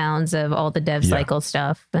ups and downs of all the dev cycle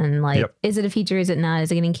stuff. And like, is it a feature? Is it not?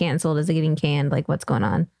 Is it getting canceled? Is it getting canned? Like what's going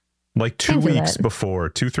on? Like 3 weeks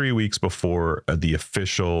before the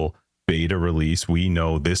official beta release, we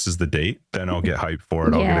know this is the date. Then I'll get hyped for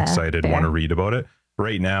it. I'll get excited, want to read about it.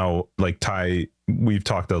 Right now, like Ty, we've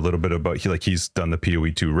talked a little bit about, he's done the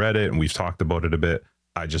PoE 2 Reddit and we've talked about it a bit.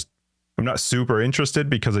 I'm not super interested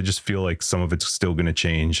because I just feel like some of it's still going to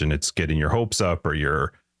change and it's getting your hopes up or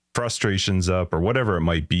your frustrations up or whatever it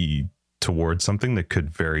might be towards something that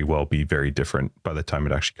could very well be very different by the time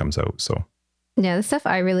it actually comes out. So Yeah, the stuff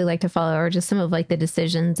I really like to follow are just some of like the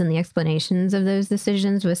decisions and the explanations of those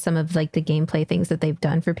decisions with some of like the gameplay things that they've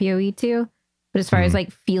done for PoE 2. But as far as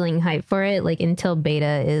like feeling hype for it, like until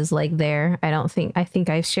beta is like there, I think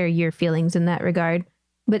I share your feelings in that regard,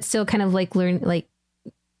 but still kind of like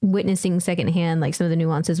witnessing secondhand, like some of the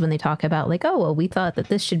nuances when they talk about like, oh, well, we thought that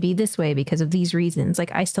this should be this way because of these reasons.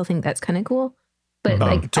 Like, I still think that's kind of cool, but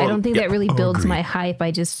like, I don't think that really builds my hype. I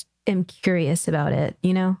just am curious about it,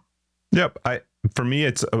 you know? Yep. For me,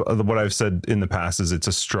 it's what I've said in the past is it's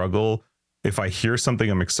a struggle. If I hear something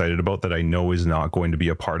I'm excited about that I know is not going to be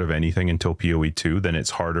a part of anything until PoE 2, then it's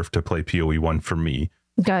harder to play PoE 1 for me.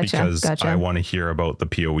 Because I want to hear about the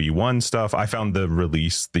PoE 1 stuff. I found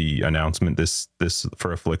the announcement this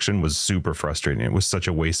for Affliction was super frustrating. It was such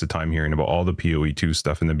a waste of time hearing about all the PoE 2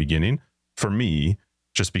 stuff in the beginning. For me,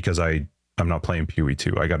 just because I'm not playing PoE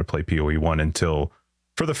 2. I got to play PoE 1 until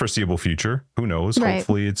for the foreseeable future. Who knows? Right.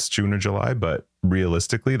 Hopefully it's June or July, but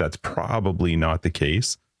realistically, that's probably not the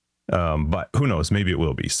case. But who knows? Maybe it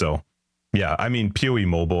will be. So yeah, I mean, PoE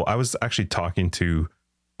Mobile, I was actually talking to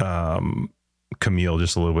Camille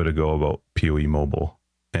just a little bit ago about PoE Mobile,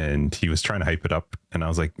 and he was trying to hype it up. And I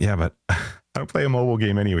was like, yeah, but I don't play a mobile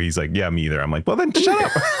game anyway. He's like, yeah, me either. I'm like, well, then shut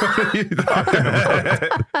up. What are you talking about?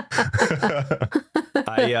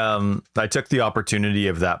 I took the opportunity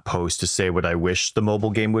of that post to say what I wish the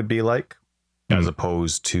mobile game would be like, as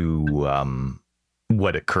opposed to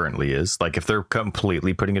what it currently is. Like, if they're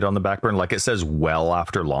completely putting it on the back burner, like it says well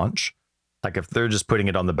after launch, like if they're just putting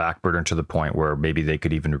it on the back burner to the point where maybe they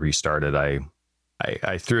could even restart it, I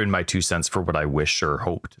threw in my 2 cents for what I wish or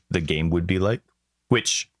hoped the game would be like,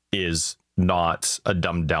 which is not a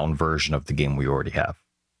dumbed down version of the game we already have.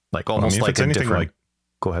 Like almost like a different.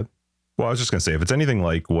 Go ahead. Well, I was just going to say, if it's anything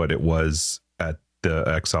like what it was at the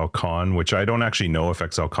XLCon, which I don't actually know if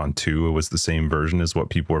XLCon 2 it was the same version as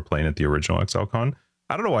what people were playing at the original XLCon.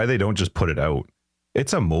 I don't know why they don't just put it out.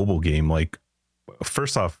 It's a mobile game. Like,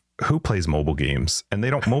 first off, who plays mobile games? And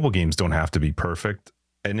mobile games don't have to be perfect.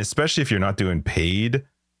 And especially if you're not doing paid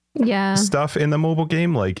stuff in the mobile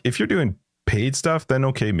game. Like, if you're doing paid stuff, then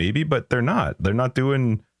okay, maybe, but they're not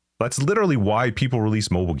doing. That's literally why people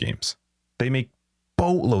release mobile games. They make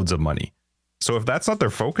boatloads of money. So if that's not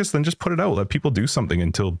their focus, then just put it out. Let people do something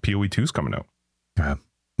until PoE 2 is coming out. Yeah.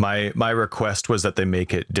 My request was that they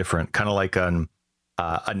make it different, kind of like an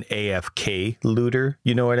AFK looter.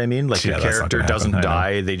 You know what I mean? Like, your character doesn't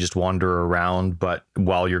die. They just wander around, but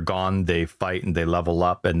while you're gone, they fight and they level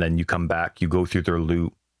up, and then you come back, you go through their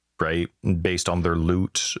loot, right? Based on their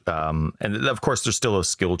loot. And of course, there's still a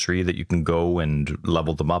skill tree that you can go and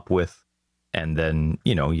level them up with. And then,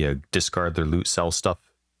 you discard their loot, sell stuff.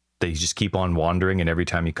 They just keep on wandering, and every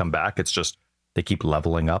time you come back, it's just they keep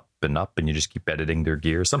leveling up, and you just keep editing their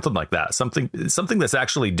gear, something like that. Something that's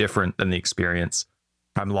actually different than the experience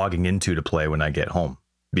I'm logging into to play when I get home.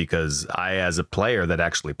 Because I, as a player that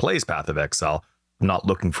actually plays Path of Exile, I'm not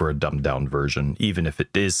looking for a dumbed down version, even if it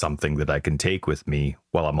is something that I can take with me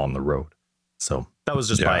while I'm on the road. So that was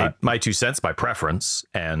just my 2 cents, my preference,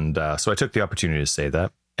 and so I took the opportunity to say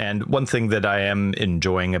that. And one thing that I am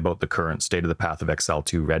enjoying about the current state of the Path of Exile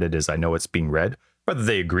 2 Reddit is I know it's being read, whether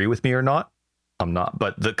they agree with me or not. I'm not,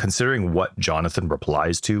 but considering what Jonathan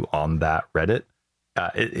replies to on that Reddit,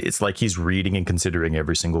 it's like he's reading and considering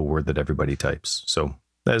every single word that everybody types. So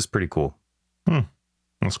that is pretty cool.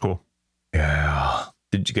 That's cool. Yeah.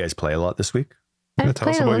 Did you guys play a lot this week? Tell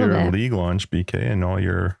us about your league launch, BK, and all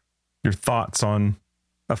your thoughts on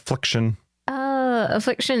Affliction.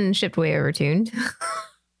 Affliction shipped way overtuned.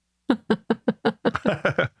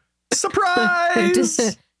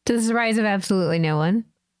 Surprise! to the surprise of absolutely no one.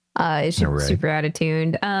 It's super out of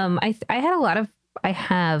tuned. I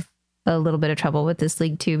have a little bit of trouble with this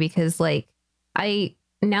league too, because like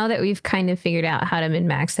now that we've kind of figured out how to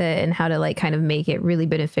min-max it and how to like kind of make it really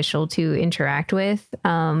beneficial to interact with,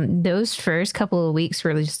 those first couple of weeks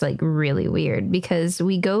were just like really weird, because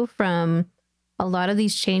we go from a lot of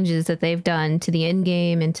these changes that they've done to the end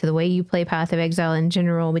game and to the way you play Path of Exile in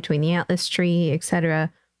general, between the Atlas tree,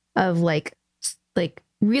 etc., of like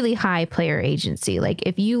really high player agency. Like,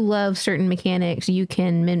 if you love certain mechanics, you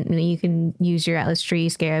can use your Atlas tree,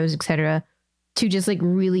 scarabs, etc., to just like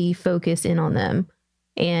really focus in on them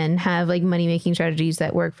and have like money making strategies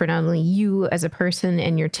that work for not only you as a person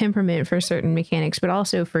and your temperament for certain mechanics, but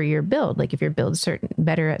also for your build. Like, if your build's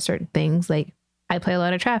better at certain things, like I play a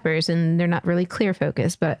lot of trappers and they're not really clear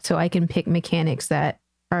focused, but so I can pick mechanics that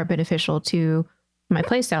are beneficial to my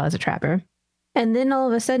playstyle as a trapper. And then all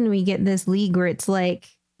of a sudden we get this league where it's like,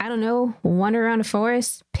 I don't know, wander around a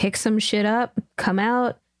forest, pick some shit up, come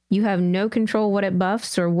out. You have no control what it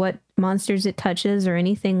buffs or what monsters it touches or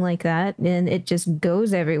anything like that, and it just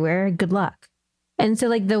goes everywhere. Good luck. And so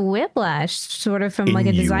like the whiplash sort of from like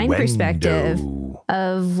a design perspective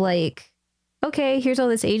of like, okay, here's all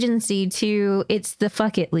this agency to it's the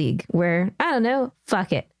fuck it league where, I don't know,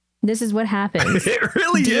 fuck it. This is what happens. It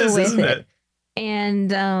really is, isn't it?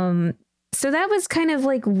 And so that was kind of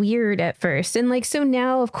like weird at first. And like, so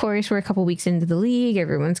now, of course, we're a couple weeks into the league.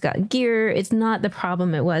 Everyone's got gear. It's not the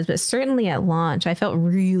problem it was, but certainly at launch, I felt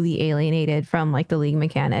really alienated from like the league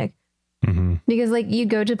mechanic. Because like you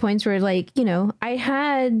go to points where like, you know, I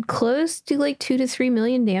had close to like 2 to 3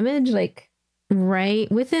 million damage, like right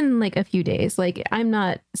within like a few days. Like I'm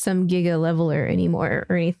not some giga leveler anymore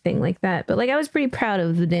or anything like that. But like I was pretty proud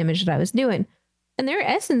of the damage that I was doing. And there are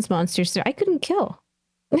essence monsters that I couldn't kill.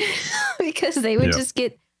 Because they would just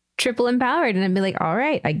get triple empowered and I'd be like, all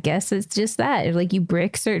right, I guess it's just that. Or like you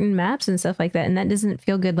brick certain maps and stuff like that. And that doesn't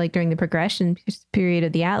feel good like during the progression period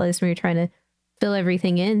of the Atlas when you're trying to fill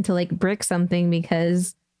everything in to like brick something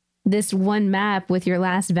because this one map with your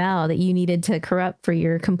last vow that you needed to corrupt for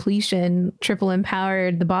your completion triple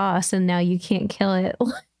empowered the boss and now you can't kill it.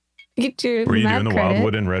 Get your Were you map doing the credit.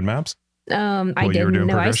 Wildwood and red maps? I didn't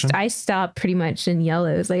know. I stopped pretty much in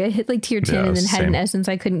yellows. Like I hit like tier 10 and then had an essence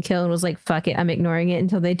I couldn't kill and was like, fuck it, I'm ignoring it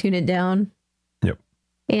until they tune it down. Yep.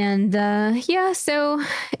 And so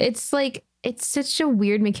it's like it's such a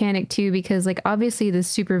weird mechanic too, because like obviously the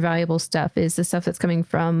super valuable stuff is the stuff that's coming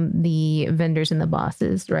from the vendors and the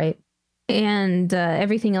bosses, right? And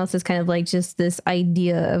everything else is kind of like just this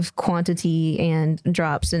idea of quantity and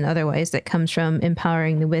drops and otherwise that comes from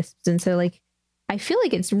empowering the wisps. And so like I feel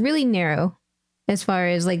like it's really narrow as far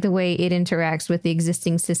as like the way it interacts with the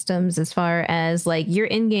existing systems, as far as like your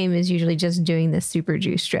end game is usually just doing this super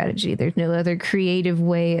juice strategy. There's no other creative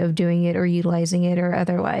way of doing it or utilizing it or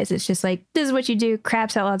otherwise. It's just like, this is what you do.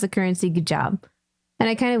 Craps out lots of currency. Good job. And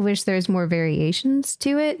I kind of wish there's more variations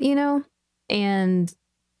to it, you know? And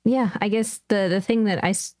yeah, I guess the thing that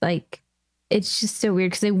I like, it's just so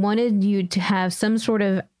weird because they wanted you to have some sort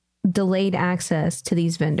of delayed access to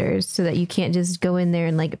these vendors so that you can't just go in there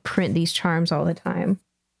and like print these charms all the time.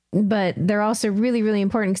 But they're also really, really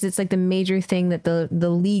important because it's like the major thing that the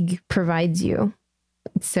league provides you.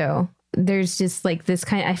 So there's just like this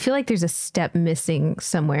kind of, I feel like there's a step missing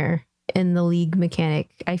somewhere in the league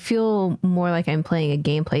mechanic. I feel more like I'm playing a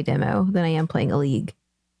gameplay demo than I am playing a league.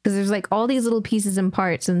 Because there's like all these little pieces and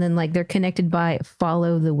parts and then like they're connected by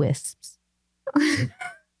follow the wisps.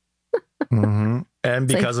 And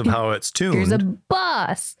because of how it's tuned. Here's a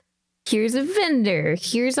boss. Here's a vendor.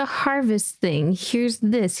 Here's a harvest thing. Here's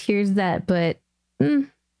this. Here's that. But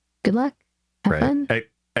good luck. Have fun. And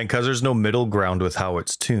because there's no middle ground with how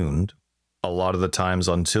it's tuned, a lot of the times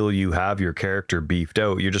until you have your character beefed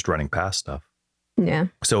out, you're just running past stuff. Yeah.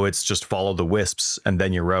 So it's just follow the wisps and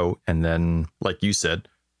then you're out. And then, like you said,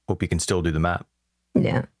 hope you can still do the map.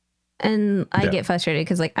 Yeah. And I get frustrated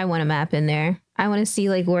because like I want a map in there. I want to see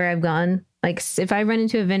like where I've gone. Like if I run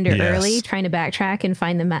into a vendor early, trying to backtrack and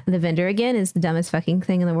find the vendor again is the dumbest fucking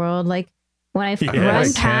thing in the world. Like when I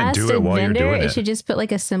run past a vendor, it should just put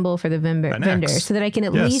like a symbol for the vendor so that I can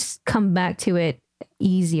at least come back to it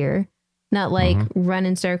easier. Not like run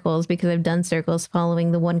in circles because I've done circles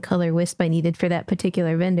following the one color wisp I needed for that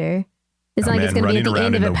particular vendor. It's not like it's going to be at the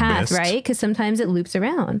end of a path, right? Because sometimes it loops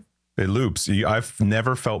around. It loops. I've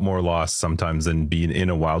never felt more lost sometimes than being in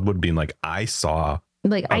a Wildwood, being like, I saw.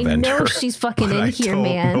 Like, I know she's fucking in here,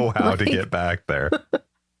 man. I don't know how to get back there.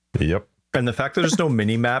 Yep. And the fact that there's no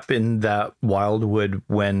mini map in that Wildwood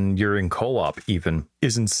when you're in co-op even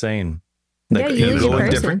is insane. Like, yeah, you go in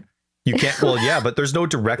different. You can't. Well, yeah, but there's no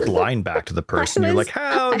direct line back to the person. You're like,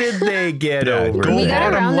 how did they get over there? We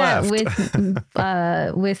got around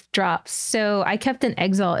that with drops. So I kept an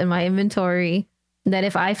exalt in my inventory that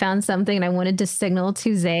if I found something and I wanted to signal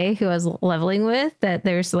to Zay, who I was leveling with, that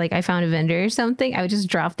there's like I found a vendor or something, I would just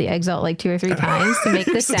drop the exalt like 2 or 3 times to make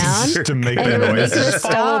the sound. To make the noise. Just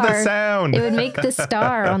follow the sound. It would make the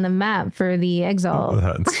star on the map for the exalt.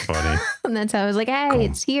 That's funny. And that's how I was like, hey,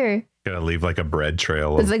 it's here. Gotta leave like a bread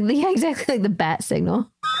trail. It's like exactly like the bat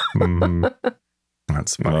signal.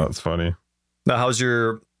 That's funny. That's funny. Now, how's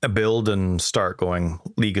your build and start going,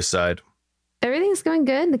 League aside? Everything's going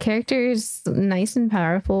good. The character is nice and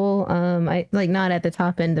powerful. I like not at the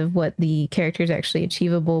top end of what the character is actually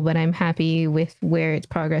achievable, but I'm happy with where its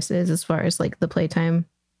progress is as far as like the playtime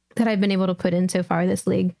that I've been able to put in so far this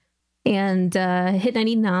league. And hit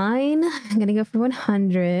 99. I'm gonna go for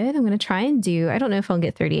 100. I'm gonna try and do. I don't know if I'll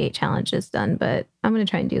get 38 challenges done, but I'm gonna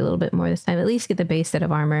try and do a little bit more this time. At least get the base set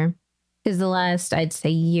of armor. Because the last, I'd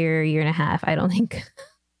say year and a half, I don't think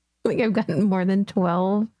I've gotten more than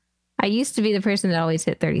 12. I used to be the person that always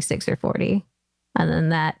hit 36 or 40. And then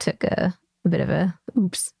that took a bit of a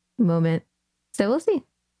oops moment. So we'll see.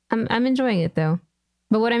 I'm enjoying it though.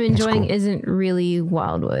 But what I'm enjoying isn't really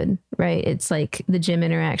Wildwood, right? It's like the gym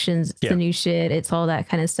interactions, it's the new shit, it's all that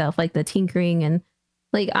kind of stuff, like the tinkering. And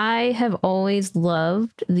like I have always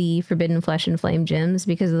loved the Forbidden Flesh and Flame gyms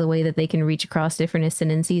because of the way that they can reach across different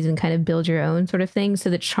ascendancies and kind of build your own sort of thing. So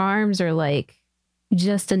the charms are like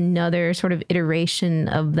just another sort of iteration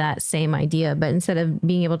of that same idea. But instead of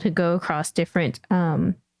being able to go across different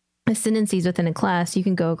ascendancies within a class, you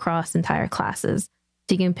can go across entire classes.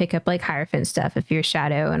 So you can pick up like Hierophant stuff if you're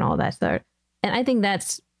Shadow and all that stuff. And I think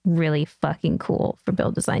that's really fucking cool for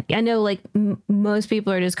build design. I know like most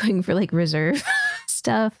people are just going for like reserve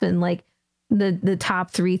stuff and like the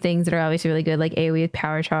top 3 things that are obviously really good, like AoE with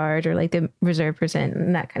power charge or like the reserve percent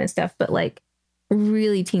and that kind of stuff. But like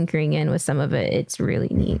really tinkering in with some of it, it's really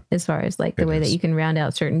neat as far as like the way that you can round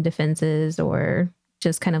out certain defenses or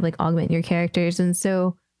just kind of like augment your characters. And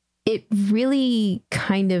so it really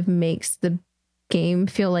kind of makes the game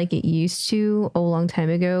feel like it used to a long time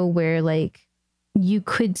ago, where like you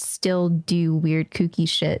could still do weird kooky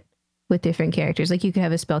shit with different characters. Like you could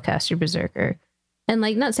have a spellcaster berserker, and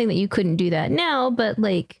like not saying that you couldn't do that now, but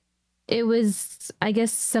like it was, I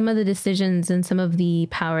guess some of the decisions and some of the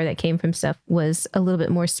power that came from stuff was a little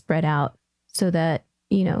bit more spread out so that,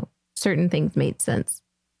 you know, certain things made sense.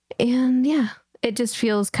 And yeah, it just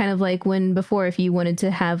feels kind of like when before, if you wanted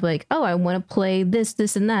to have like, oh, I want to play this,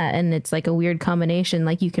 this, and that, and it's like a weird combination,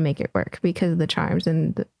 like you can make it work because of the charms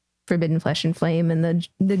and the Forbidden Flesh and Flame and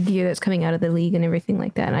the gear that's coming out of the league and everything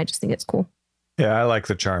like that. And I just think it's cool. Yeah, I like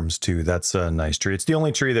the charms too. That's a nice tree. It's the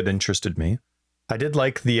only tree that interested me. I did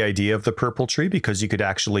like the idea of the purple tree because you could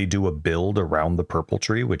actually do a build around the purple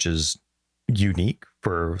tree, which is unique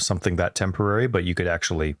for something that temporary, but you could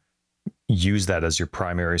actually use that as your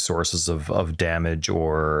primary sources of damage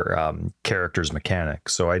or characters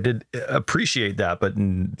mechanics. So I did appreciate that, but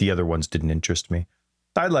the other ones didn't interest me.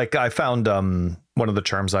 I found one of the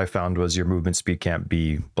charms I found was your movement speed can't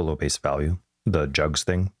be below base value, the jugs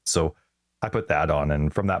thing. So I put that on,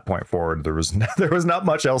 and from that point forward, there was not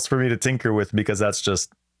much else for me to tinker with because that's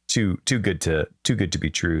just too good to be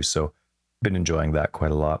true. So been enjoying that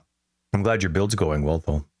quite a lot. I'm glad your build's going well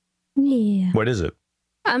though. Yeah. What is it?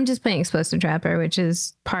 I'm just playing Explosive Trapper, which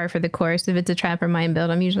is par for the course. If it's a Trapper mind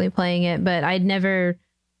build, I'm usually playing it, but I'd never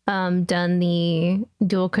done the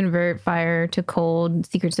dual convert fire to cold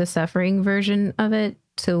Secrets of Suffering version of it.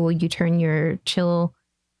 So you turn your chill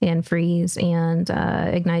and freeze and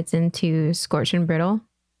ignites into Scorch and Brittle.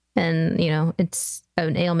 And, you know, it's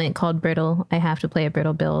an ailment called Brittle. I have to play a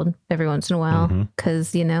Brittle build every once in a while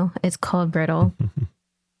because, you know, it's called Brittle.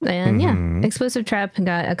 And yeah, Explosive Trap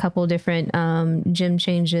got a couple different gem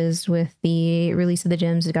changes with the release of the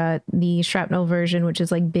gems. It got the Shrapnel version, which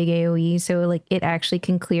is like big AoE. So like it actually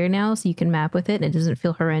can clear now, so you can map with it and it doesn't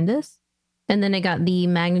feel horrendous. And then it got the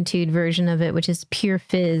Magnitude version of it, which is pure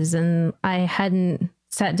fizz. And I hadn't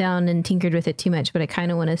sat down and tinkered with it too much, but I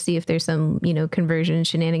kind of want to see if there's some, you know, conversion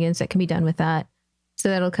shenanigans that can be done with that. So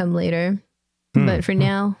that'll come later. But for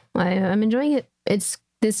now, I'm enjoying it. It's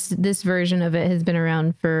this version of it has been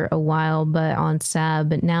around for a while, but on Sab,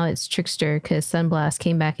 but now it's Trickster because Sunblast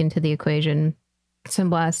came back into the equation.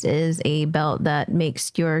 Sunblast is a belt that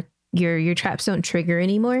makes your traps don't trigger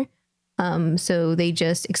anymore. So they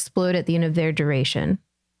just explode at the end of their duration.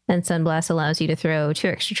 And Sunblast allows you to throw 2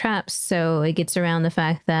 extra traps. So it gets around the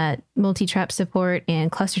fact that multi-trap support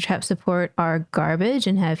and cluster trap support are garbage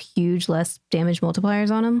and have huge less damage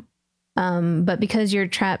multipliers on them. But because your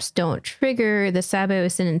traps don't trigger, the Sabo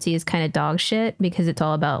Ascendancy is kind of dog shit because it's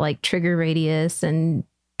all about like trigger radius and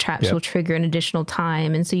traps will trigger an additional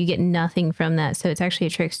time. And so you get nothing from that. So it's actually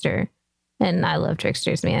a Trickster. And I love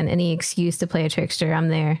Tricksters, man. Any excuse to play a Trickster, I'm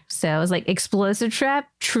there. So I was like, Explosive Trap,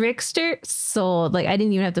 Trickster, sold. Like I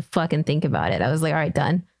didn't even have to fucking think about it. I was like, all right,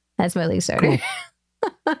 done. That's my league starter.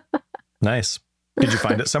 Cool. Nice. Did you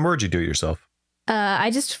find it somewhere or did you do it yourself?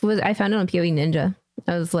 I found it on PoE Ninja.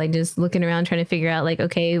 I was like just looking around trying to figure out like,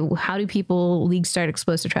 okay, how do people league start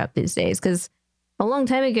Explosive Trap these days? Because a long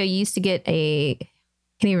time ago, you used to get I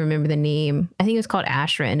can't even remember the name. I think it was called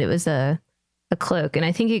Ashrend. It was a cloak. And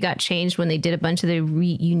I think it got changed when they did a bunch of the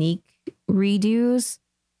unique redos.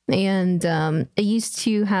 And it used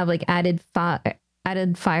to have like added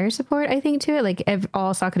fire support, I think, to it. Like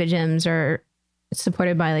all Sakura gems are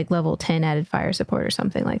supported by like level 10 added fire support or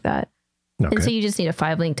something like that. Okay. And so you just need a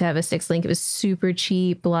 5 link to have a 6 link. It was super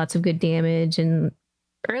cheap, lots of good damage, and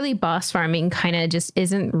early boss farming kind of just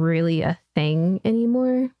isn't really a thing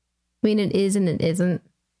anymore. I mean, it is and it isn't.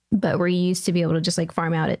 But where you used to be able to just like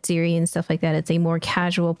farm out at Ziri and stuff like that, it's a more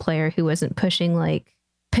casual player who wasn't pushing like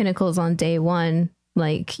pinnacles on day one.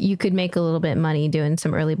 Like you could make a little bit of money doing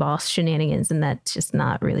some early boss shenanigans, and that's just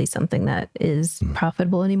not really something that is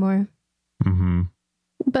profitable anymore. Mm-hmm.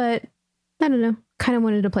 But I don't know. Kind of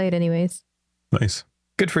wanted to play it anyways. Nice.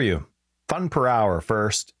 Good for you. Fun per hour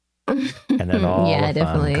first, and then all the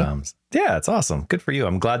fun comes. Yeah, it's awesome. Good for you.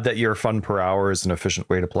 I'm glad that your fun per hour is an efficient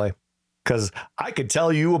way to play. Because I could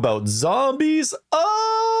tell you about zombies.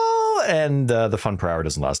 Oh, and the fun per hour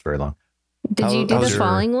doesn't last very long. Did you do the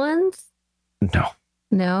falling ones? No.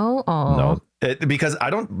 No? Oh. No. Because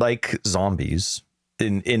I don't like zombies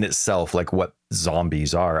in itself, like what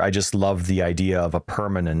zombies are. I just love the idea of a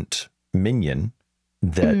permanent minion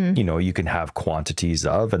that, you know, you can have quantities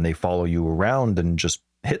of and they follow you around and just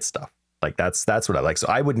hit stuff. Like that's what I like. So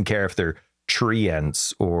I wouldn't care if they're tree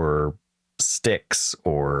ants or sticks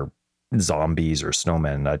or zombies or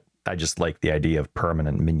snowmen. I just like the idea of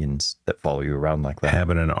permanent minions that follow you around like that.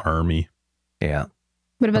 Having an army. Yeah.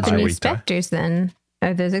 What about the new specters then?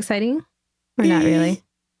 Are those exciting or not really?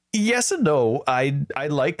 Yes and no. I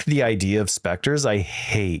like the idea of specters. I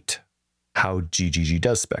hate how GGG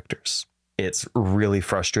does specters. It's really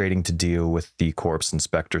frustrating to deal with the corpse and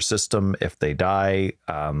specter system if they die.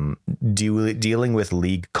 Dealing with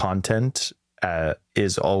league content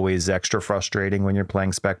is always extra frustrating when you're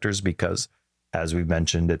playing specters because, as we've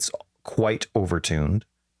mentioned, it's quite overtuned.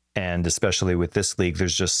 And especially with this league,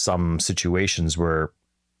 there's just some situations where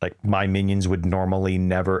like my minions would normally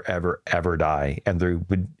never, ever, ever die. And they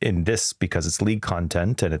would, in this, because it's league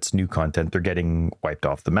content and it's new content, they're getting wiped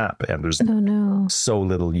off the map. And there's so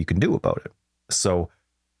little you can do about it. So,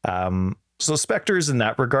 so specters in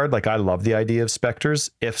that regard, like I love the idea of specters.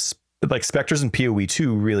 If like specters in PoE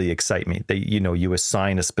 2 really excite me. They, you know, you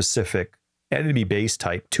assign a specific enemy base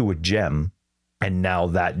type to a gem. And now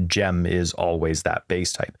that gem is always that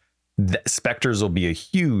base type. Specters will be a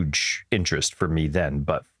huge interest for me then,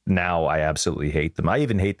 but now I absolutely hate them. I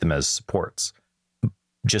even hate them as supports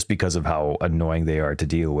just because of how annoying they are to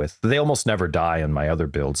deal with. They almost never die on my other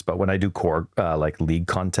builds, but when I do core like league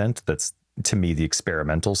content, that's to me the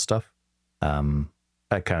experimental stuff.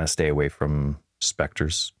 I kind of stay away from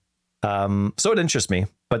specters. So it interests me,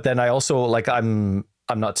 but then I also like I'm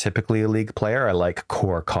not typically a league player. I like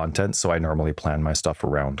core content, so I normally plan my stuff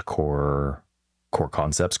around core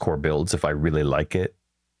concepts, core builds. If I really like it,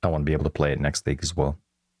 I want to be able to play it next league as well.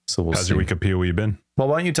 So we'll see. How's your week of PoE been? Well,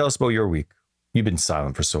 why don't you tell us about your week? You've been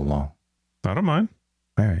silent for so long. I don't mind.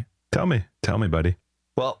 All right. Tell me, buddy.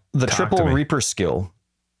 Well, the triple Reaper skill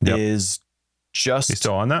is just you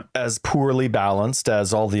still on that? As poorly balanced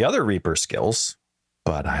as all the other Reaper skills,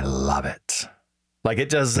 but I love it. Like it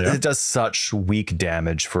does such weak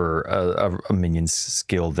damage for a minion's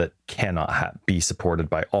skill that cannot be supported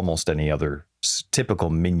by almost any other typical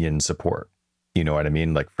minion support. You know what I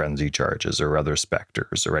mean? Like frenzy charges or other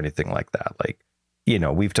specters or anything like that. Like, you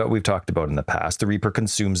know, we've talked about in the past, the Reaper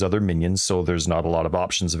consumes other minions, so there's not a lot of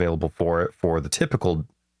options available for it for the typical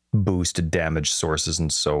boosted damage sources.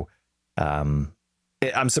 And so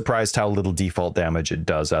I'm surprised how little default damage it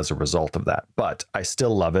does as a result of that, but I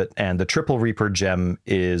still love it. And the triple Reaper gem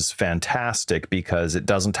is fantastic because it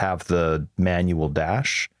doesn't have the manual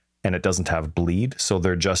dash and it doesn't have bleed. So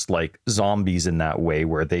they're just like zombies in that way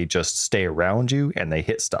where they just stay around you and they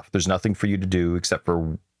hit stuff. There's nothing for you to do except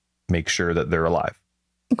for make sure that they're alive.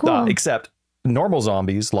 Cool. Except normal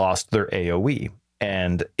zombies lost their AoE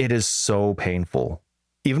and it is so painful.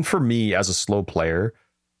 Even for me as a slow player,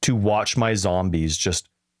 to watch my zombies just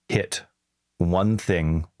hit one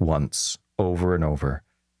thing once over and over.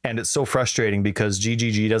 And it's so frustrating because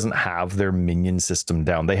GGG doesn't have their minion system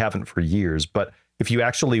down. They haven't for years, but if you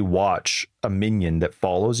actually watch a minion that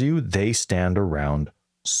follows you, they stand around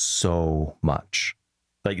so much.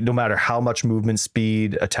 Like no matter how much movement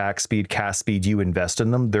speed, attack speed, cast speed you invest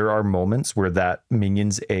in them, there are moments where that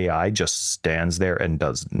minion's AI just stands there and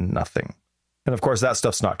does nothing. And of course, that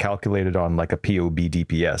stuff's not calculated on like a POB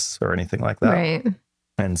DPS or anything like that. Right.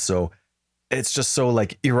 And so it's just so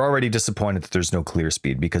like you're already disappointed that there's no clear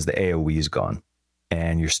speed because the AoE is gone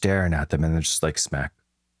and you're staring at them and they're just like smack,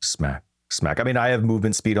 smack, smack. I mean, I have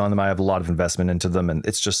movement speed on them. I have a lot of investment into them and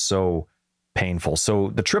it's just so painful.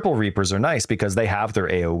 So the triple Reapers are nice because they have their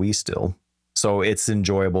AoE still. So it's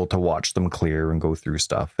enjoyable to watch them clear and go through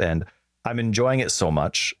stuff. And I'm enjoying it so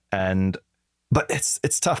much. But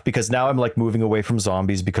it's tough because now I'm like moving away from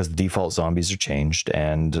zombies because the default zombies are changed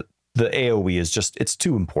and the AoE is just, it's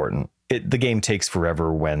too important. The game takes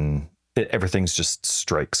forever when everything's just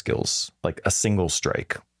strike skills, like a single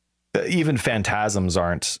strike. Even phantasms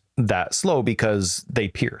aren't that slow because they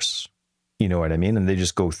pierce. You know what I mean? And they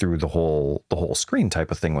just go through the whole screen type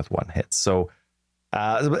of thing with one hit. So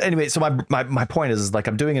anyway, so my point is like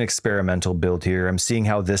I'm doing an experimental build here. I'm seeing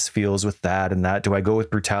how this feels with that and that. Do I go with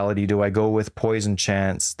brutality? Do I go with poison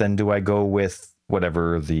chance? Then do I go with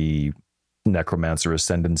whatever the necromancer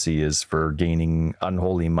ascendancy is for gaining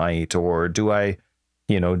unholy might? Or do I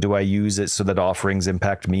use it so that offerings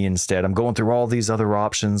impact me instead? I'm going through all these other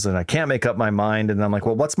options and I can't make up my mind. And I'm like,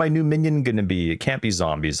 well, what's my new minion going to be? It can't be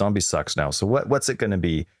zombies. Zombie sucks now. So what's it going to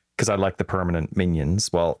be? Because I like the permanent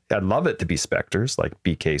minions. Well, I'd love it to be specters, like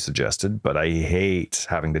BK suggested, but I hate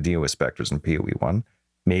having to deal with specters in PoE1.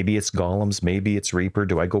 Maybe it's golems, maybe it's Reaper.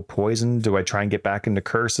 Do I go poison? Do I try and get back into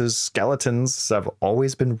curses? Skeletons have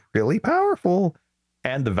always been really powerful.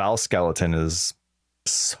 And the Val skeleton is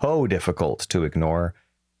so difficult to ignore.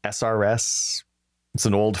 SRS, it's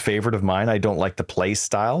an old favorite of mine. I don't like the play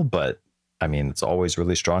style, but I mean, it's always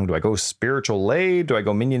really strong. Do I go spiritual lay? Do I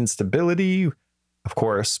go minion stability? Of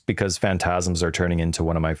course, because phantasms are turning into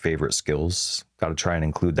one of my favorite skills. Got to try and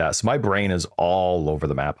include that. So my brain is all over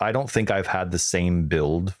the map. I don't think I've had the same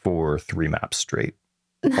build for 3 maps straight.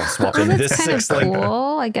 I'll swap in this kind of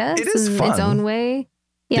cool, I guess. It is in fun. its own way.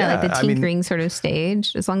 Yeah, like the I tinkering sort of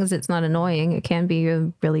stage. As long as it's not annoying, it can be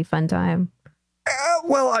a really fun time.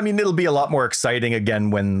 Well, I mean, it'll be a lot more exciting again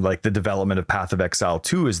when like the development of Path of Exile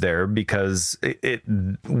 2 is there, because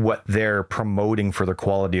what they're promoting for the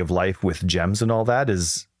quality of life with gems and all that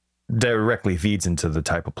is directly feeds into the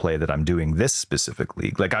type of play that I'm doing this specific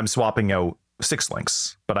league. Like I'm swapping out 6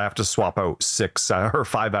 links, but I have to swap out 6 or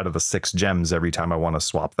 5 out of the 6 gems every time I want to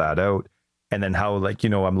swap that out. And then how, like,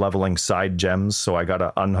 I'm leveling side gems, so I got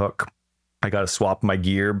to unhook. I got to swap my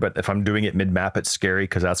gear, but if I'm doing it mid-map, it's scary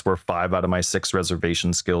because that's where 5 out of my 6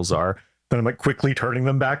 reservation skills are. Then I'm like quickly turning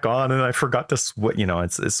them back on, and I forgot to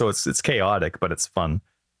it's chaotic, but it's fun.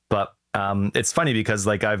 But it's funny because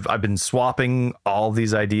like I've been swapping all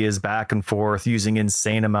these ideas back and forth, using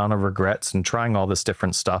insane amount of regrets and trying all this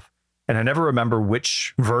different stuff. And I never remember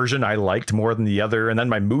which version I liked more than the other. And then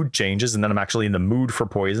my mood changes, and then I'm actually in the mood for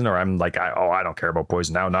poison, or I'm like, I don't care about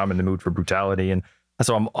poison now. Now I'm in the mood for brutality. And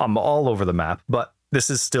so I'm all over the map, but this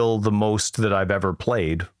is still the most that I've ever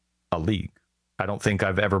played a league. I don't think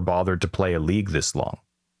I've ever bothered to play a league this long.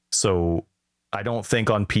 So I don't think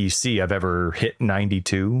on PC I've ever hit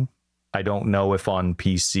 92. I don't know if on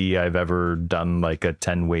PC I've ever done like a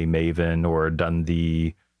 10-way Maven or done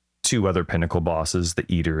the 2 other pinnacle bosses, the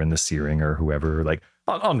Eater and the Searing or whoever. Like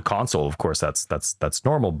on console, of course, that's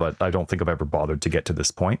normal, but I don't think I've ever bothered to get to this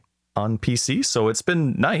point on PC. So it's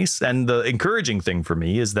been nice. And the encouraging thing for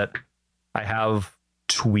me is that I have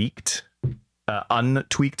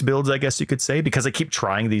untweaked builds, I guess you could say, because I keep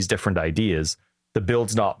trying these different ideas. The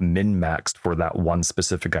build's not min-maxed for that one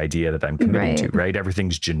specific idea that I'm committing to, right?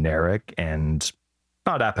 Everything's generic and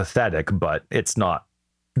not apathetic, but it's not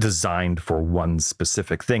designed for one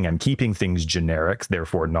specific thing. I'm keeping things generic,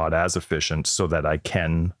 therefore not as efficient, so that I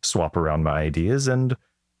can swap around my ideas. And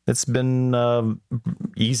it's been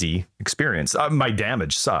easy experience. My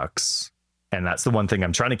damage sucks. And that's the one thing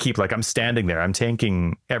I'm trying to keep. Like I'm standing there, I'm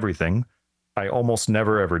tanking everything. I almost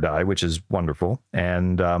never ever die, which is wonderful.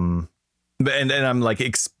 And I'm like,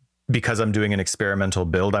 because I'm doing an experimental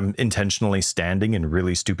build, I'm intentionally standing in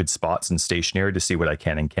really stupid spots and stationary to see what I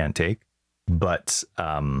can and can't take. But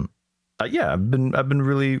yeah, I've been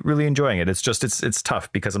really, really enjoying it. It's just it's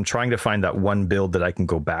tough because I'm trying to find that one build that I can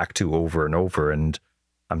go back to over and over, and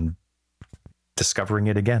I'm discovering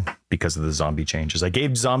it again because of the zombie changes. I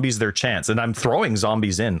gave zombies their chance, and I'm throwing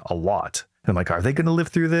zombies in a lot. I'm like, are they going to live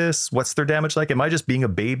through this? What's their damage like? Am I just being a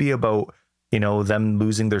baby about, them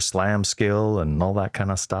losing their slam skill and all that kind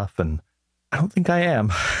of stuff? And I don't think I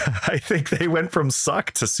am. I think they went from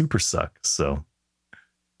suck to super suck. So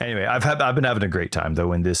anyway, I've been having a great time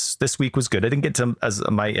though, and this week was good. I didn't get to, as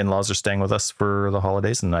my in-laws are staying with us for the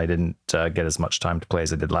holidays, and I didn't get as much time to play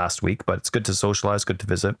as I did last week. But it's good to socialize, good to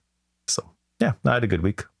visit. So yeah, I had a good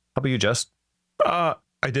week. How about you, Jess?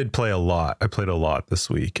 I did play a lot. I played a lot this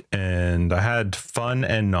week, and I had fun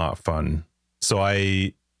and not fun. So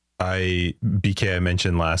BK, I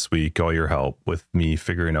mentioned last week all your help with me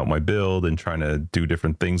figuring out my build and trying to do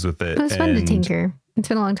different things with it. It was fun to tinker. It's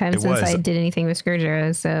been a long time since I did anything with Scourge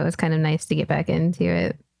Arrows, so it was kind of nice to get back into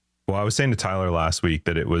it. Well, I was saying to Tyler last week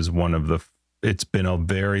that it was it's been a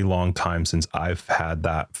very long time since I've had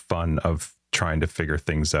that fun of trying to figure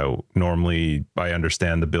things out. Normally, I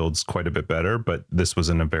understand the builds quite a bit better, but this was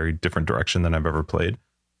in a very different direction than I've ever played.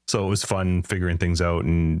 So it was fun figuring things out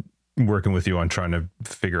and working with you on trying to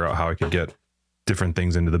figure out how I could get different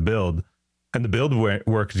things into the build. And the build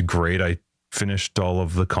worked great. I finished all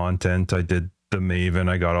of the content. I did the Maven.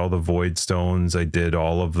 I got all the Void Stones. I did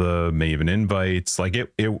all of the Maven invites. Like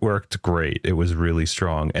it worked great. It was really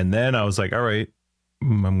strong. And then I was like, all right,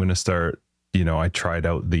 I'm going to start, I tried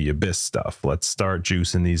out the Abyss stuff. Let's start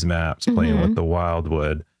juicing these maps, playing with the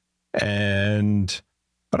Wildwood. And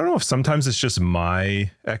I don't know if sometimes it's just my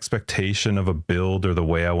expectation of a build or the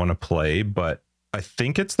way I want to play, but I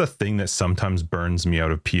think it's the thing that sometimes burns me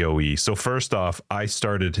out of PoE. So first off, I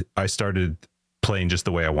started playing just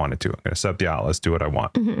the way I wanted to. I'm going to set up the Atlas, do what I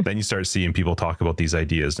want. Then you start seeing people talk about these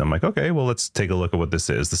ideas. And I'm like, okay, well, let's take a look at what this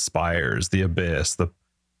is. The Spires, the Abyss, the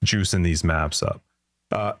juicing these maps up.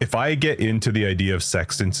 If I get into the idea of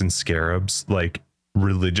Sextants and Scarabs, like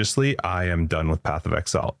religiously, I am done with Path of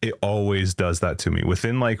Exile. It always does that to me.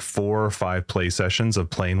 Within like 4 or 5 play sessions of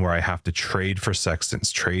playing where I have to trade for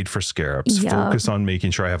Sextants, trade for Scarabs, focus on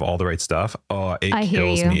making sure I have all the right stuff. Oh, it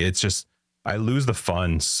kills me. It's just, I lose the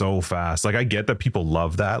fun so fast. Like I get that people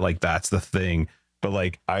love that. Like that's the thing. But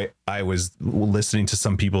like I was listening to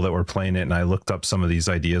some people that were playing it and I looked up some of these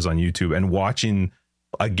ideas on YouTube and watching.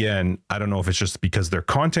 Again, I don't know if it's just because they're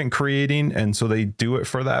content creating and so they do it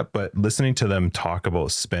for that, but listening to them talk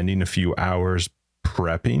about spending a few hours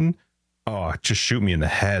prepping, just shoot me in the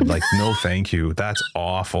head. Like, no, thank you. That's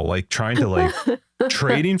awful. Like trying to like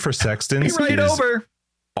trading for Sextants is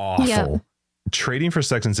awful. Yep. Trading for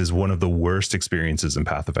Sextants is one of the worst experiences in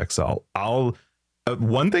Path of Exile.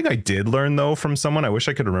 One thing I did learn though from someone, I wish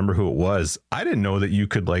I could remember who it was. I didn't know that you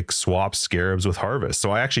could like swap Scarabs with Harvest.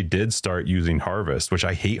 So I actually did start using Harvest, which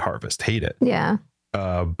I hate Harvest, hate it. Yeah.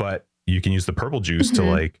 But you can use the purple juice to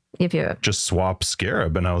like just swap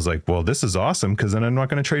Scarab. And I was like, well, this is awesome because then I'm not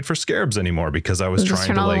going to trade for Scarabs anymore because I was trying to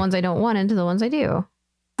turn all the ones I don't want into the ones I do.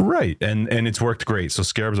 Right. And it's worked great. So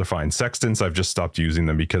Scarabs are fine. Sextants, I've just stopped using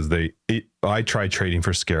them because I tried trading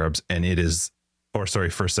for Scarabs and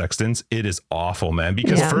for Sextants, it is awful, man.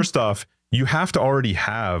 Because first off, you have to already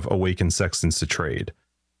have Awakened Sextants to trade.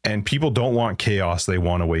 And people don't want chaos, they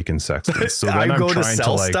want Awakened Sextants. So then I go to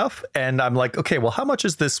sell stuff and I'm like, okay, well, how much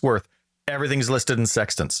is this worth? Everything's listed in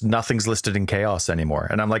Sextants. Nothing's listed in chaos anymore.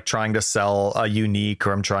 And I'm like trying to sell a unique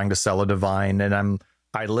or I'm trying to sell a divine and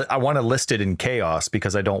I want to list it in chaos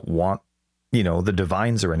because I don't want, the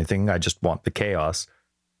divines or anything. I just want the chaos.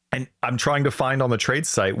 And I'm trying to find on the trade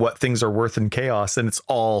site what things are worth in chaos, and it's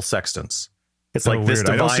all Sextants. It's like this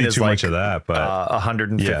divine I don't see is too like much of that, but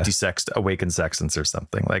 150 awakened Sextants or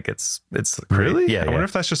something. Like it's really, I wonder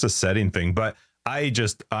if that's just a setting thing. But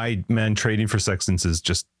trading for Sextants is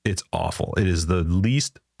just, it's awful. It is the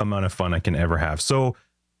least amount of fun I can ever have. So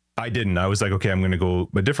I was like, okay, I'm going to go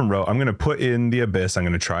a different route. I'm going to put in the Abyss. I'm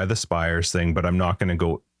going to try the Spires thing, but I'm not going to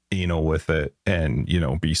go anal with it and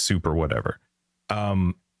be super whatever.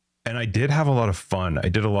 And I did have a lot of fun. I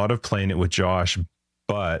did a lot of playing it with Josh,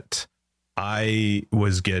 but I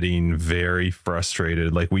was getting very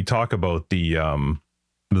frustrated. Like we talk about the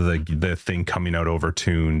thing coming out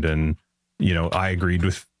overtuned, and I agreed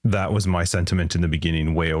with that. Was my sentiment in the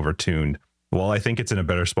beginning, way overtuned. Well, I think it's in a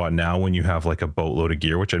better spot now when you have like a boatload of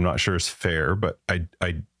gear, which I'm not sure is fair, but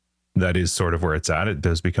that is sort of where it's at. It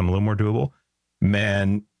does become a little more doable.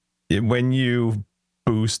 Man, when you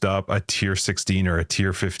boost up a tier 16 or a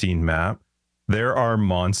tier 15 map, there are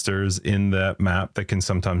monsters in that map that can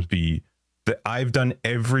sometimes be that I've done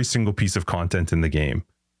every single piece of content in the game,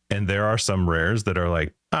 and there are some rares that are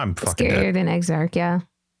like, I'm fucking scarier dead. Than Exarch. Yeah,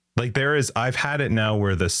 like I've had it now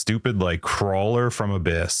where the stupid like crawler from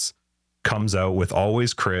Abyss comes out with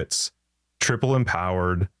always crits, triple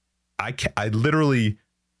empowered. I literally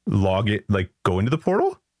log it, like go into the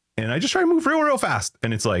portal and I just try to move real fast,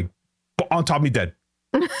 and it's like on top of me dead.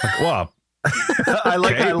 Like, wow. I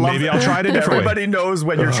love maybe I'll try it a different Everybody knows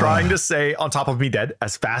when you're trying to say on top of me dead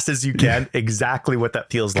as fast as you can, exactly what that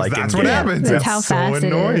feels like. That's what happens. That's how so fast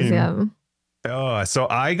annoying. It is. Yeah. So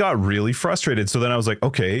I got really frustrated. So then I was like,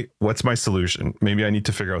 okay, what's my solution? Maybe I need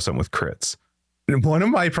to figure out something with crits. And one of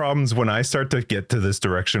my problems when I start to get to this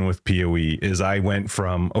direction with PoE is I went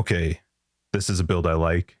from, okay, this is a build I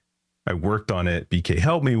like. I worked on it. BK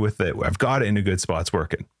helped me with it. I've got it in a good spot. It's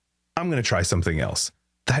working. I'm going to try something else.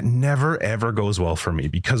 That never, ever goes well for me,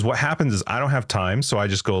 because what happens is I don't have time. So I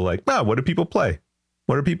just go like, what do people play?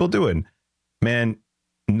 What are people doing? Man,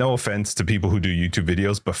 no offense to people who do YouTube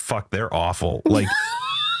videos, but fuck, they're awful. Like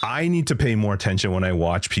I need to pay more attention when I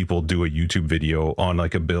watch people do a YouTube video on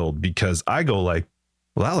like a build, because I go like,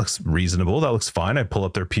 well, that looks reasonable. That looks fine. I pull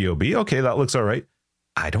up their POB. Okay, that looks all right.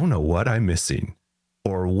 I don't know what I'm missing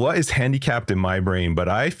or what is handicapped in my brain, but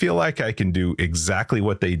I feel like I can do exactly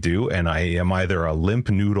what they do. And I am either a limp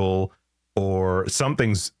noodle or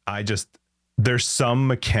something's, I just there's some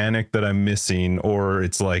mechanic that I'm missing, or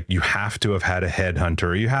it's like you have to have had a headhunter,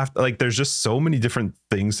 or you have like, there's just so many different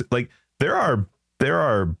things. Like there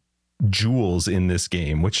are jewels in this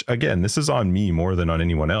game, which again, this is on me more than on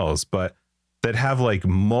anyone else, but that have like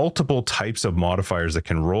multiple types of modifiers that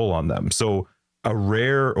can roll on them. So a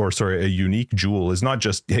unique jewel is not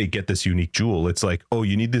just, hey, get this unique jewel. It's like, oh,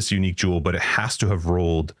 you need this unique jewel, but it has to have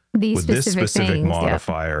rolled with this specific things,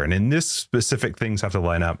 modifier. Yep. And in this specific things have to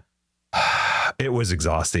line up. It was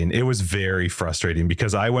exhausting. It was very frustrating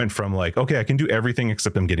because I went from like, okay, I can do everything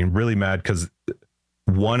except I'm getting really mad because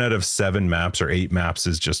 1 out of 7 maps or 8 maps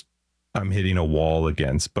is just, I'm hitting a wall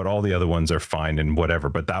against, but all the other ones are fine and whatever.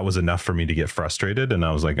 But that was enough for me to get frustrated. And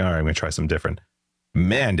I was like, all right, I'm going to try something different.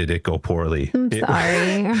 Man, did it go poorly. I'm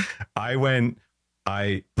sorry.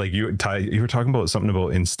 You were talking about something about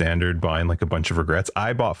in standard buying like a bunch of regrets.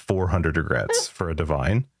 I bought 400 regrets for a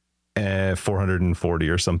divine. 440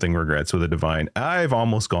 or something regrets with a divine. I've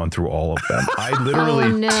almost gone through all of them. I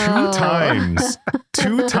literally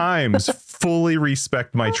two times fully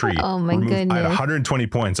respect my tree. Oh my goodness. I had 120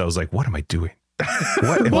 points. I was like, what am I doing?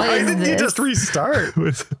 Why didn't you just restart?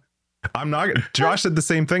 I'm not. Josh said the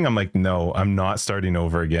same thing. I'm like, no, I'm not starting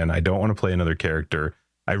over again. I don't want to play another character.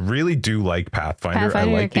 I really do like Pathfinder. I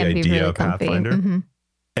like the idea really of Pathfinder. Mm-hmm.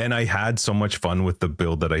 And I had so much fun with the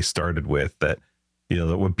build that I started with that,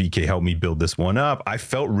 that what BK helped me build this one up. I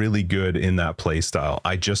felt really good in that play style.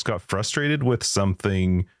 I just got frustrated with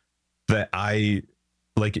something that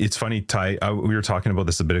it's funny, Ty, we were talking about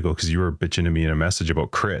this a bit ago because you were bitching to me in a message about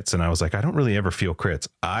crits. And I was like, I don't really ever feel crits.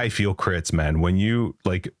 I feel crits, man.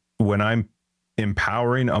 When I'm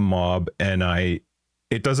empowering a mob and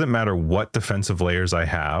it doesn't matter what defensive layers I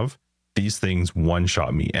have, these things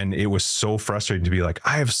one-shot me. And it was so frustrating to be like,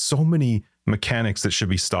 I have so many mechanics that should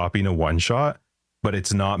be stopping a one-shot, but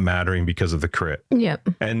it's not mattering because of the crit. Yep.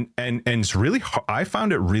 And it's really, I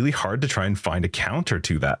found it really hard to try and find a counter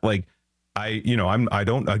to that. Like I've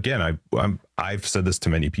said this to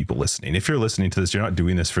many people listening. If you're listening to this, you're not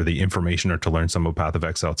doing this for the information or to learn some of Path of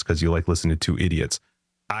Exile. It's because you like listening to 2 idiots.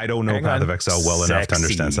 I don't know Path of Exile well enough to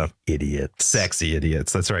understand stuff. Sexy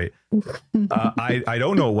idiots. That's right. I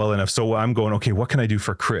don't know it well enough. So I'm going, okay, what can I do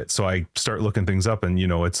for crit? So I start looking things up and,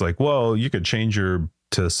 it's like, well, you could change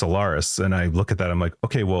to Solaris. And I look at that. I'm like,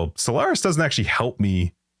 okay, well, Solaris doesn't actually help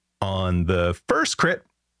me on the first crit.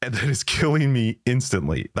 And that is killing me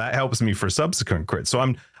instantly. That helps me for subsequent crits.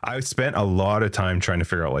 So I spent a lot of time trying to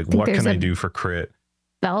figure out like, what can I do for crit?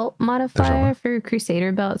 Belt modifier for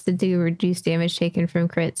Crusader belts to do reduce damage taken from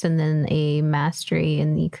crits, and then a mastery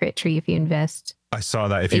in the crit tree if you invest. I saw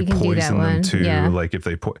that if you poison them too, like if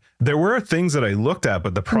they there were things that I looked at,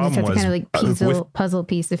 but the problem was kind of puzzle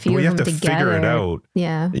piece. If you have to figure it out.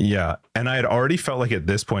 Yeah. And I had already felt like at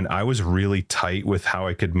this point I was really tight with how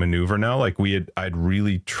I could maneuver now. Like I'd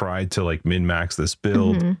really tried to like min-max this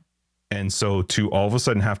build. Mm-hmm. And so to all of a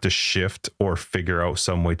sudden have to shift or figure out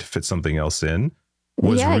some way to fit something else in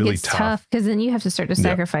was really it gets tough because then you have to start to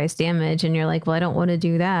sacrifice damage, and you're like, well, I don't want to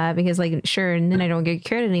do that because sure, and then I don't get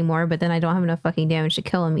crit anymore, but then I don't have enough fucking damage to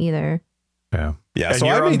kill him either. Yeah. So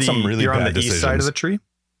I made some really bad decisions. You're on the east side of the tree.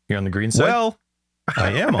 You're on the green side. Well,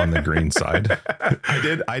 I am on the green side.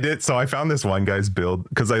 I did. So I found this one guy's build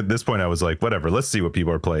because at this point I was like, whatever, let's see what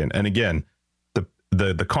people are playing. And again,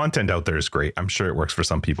 the content out there is great. I'm sure it works for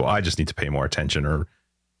some people. I just need to pay more attention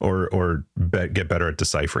or get better at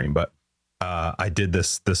deciphering. But I did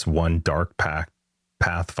this one dark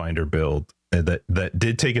Pathfinder build that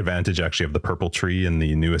did take advantage actually of the purple tree and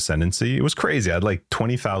the new ascendancy. It was crazy. I had like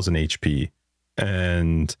 20,000 HP,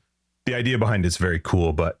 and the idea behind it's very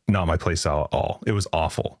cool, but not my playstyle at all. It was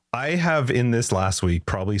awful. I have in this last week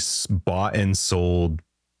probably bought and sold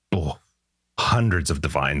hundreds of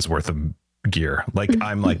divines worth of gear. Like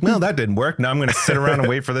I'm like, well, that didn't work. Now I'm going to sit around and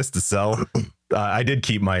wait for this to sell. I did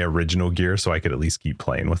keep my original gear so I could at least keep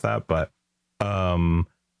playing with that, but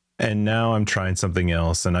and now I'm trying something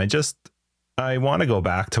else, and I want to go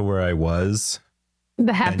back to where I was,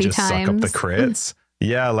 the happy and just times. Suck up the crits.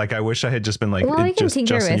 Yeah, like I wish I had just been like, well, we can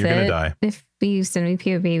tinker Justin, with you're gonna it. die. If we send me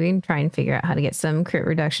POV, we can try and figure out how to get some crit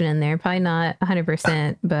reduction in there. Probably not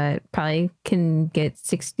 100%, but probably can get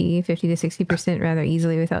 50 to 60% rather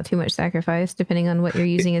easily without too much sacrifice, depending on what you're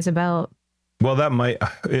using as a belt. Well, that might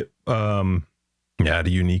the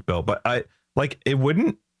unique belt, but it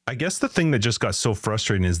wouldn't. I guess the thing that just got so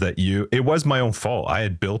frustrating is that it was my own fault. I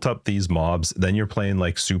had built up these mobs. Then you're playing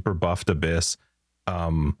like super buffed Abyss.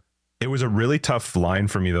 It was a really tough line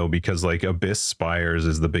for me though, because like Abyss spires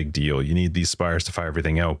is the big deal. You need these spires to fire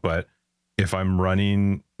everything out. But if I'm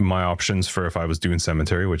running my options for if I was doing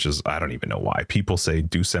cemetery, which is, I don't even know why people say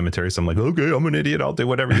do cemetery. So I'm like, okay, I'm an idiot. I'll do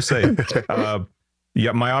whatever you say.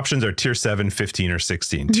 Yeah, my options are tier 7, 15, or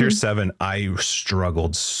 16. Tier 7, I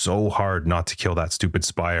struggled so hard not to kill that stupid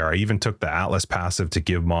spire. I even took the Atlas passive to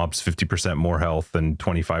give mobs 50% more health and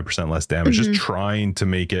 25% less damage, just trying to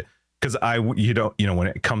make it. Because when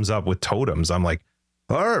it comes up with totems, I'm like,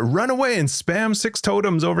 all right, run away and spam 6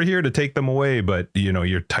 totems over here to take them away. But,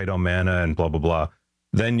 you're tight on mana and blah, blah, blah.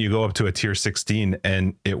 Then you go up to a tier 16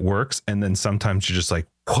 and it works. And then sometimes you're just like,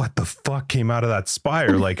 what the fuck came out of that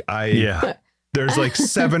spire? Like, there's like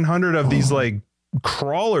 700 of these like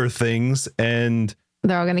crawler things, and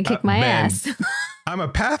they're all gonna kick my ass. I'm a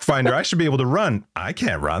pathfinder. I should be able to run. I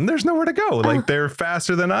can't run. There's nowhere to go. Like, they're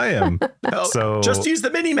faster than I am. So just use the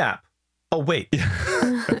mini map. Oh wait.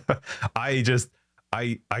 I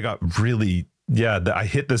got really I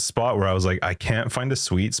hit this spot where I was like, I can't find a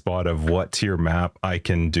sweet spot of what tier map I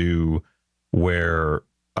can do where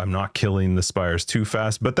I'm not killing the spires too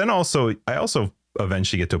fast. But then I also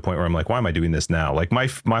eventually get to a point where I'm like, why am I doing this now? Like, my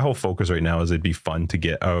whole focus right now is it'd be fun to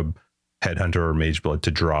get a Headhunter or Mageblood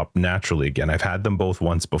to drop naturally again. I've had them both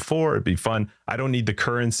once before. It'd be fun. I don't need the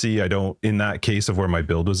currency. I don't, in that case of where my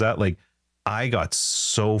build was at, like, I got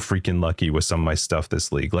so freaking lucky with some of my stuff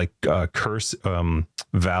this league, like Curse,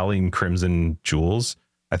 Valley and Crimson Jewels.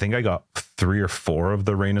 I think I got 3 or 4 of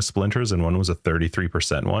the Rain of Splinters, and one was a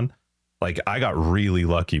 33% one. Like, I got really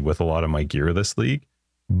lucky with a lot of my gear this league.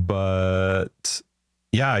 But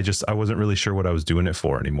yeah, I wasn't really sure what I was doing it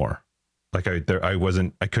for anymore. Like, I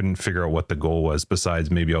couldn't figure out what the goal was besides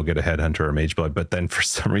maybe I'll get a Headhunter or Mageblood. But then for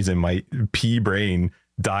some reason my P brain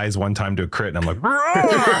dies one time to a crit and I'm like,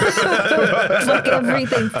 fuck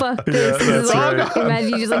everything, fuck this. This right. Imagine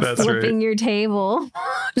you just like flipping your table.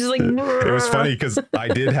 Just like, it was funny because I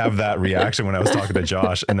did have that reaction when I was talking to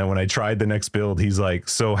Josh, and then when I tried the next build, he's like,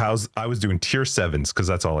 so I was doing tier 7s because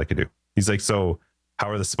that's all I could do. He's like, so how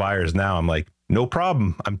are the spires now? I'm like, no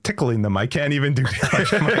problem. I'm tickling them. I can't even do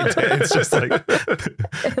like my day. It's just like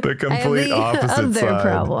the complete opposite side.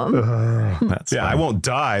 Problem. That's funny. I won't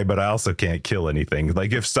die, but I also can't kill anything.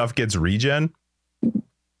 Like, if stuff gets regen,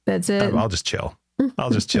 that's it. I'll just chill.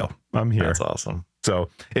 I'm here. That's awesome. So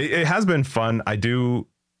it has been fun. I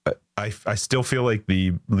still feel like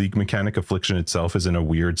the league mechanic Affliction itself is in a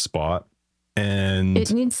weird spot, and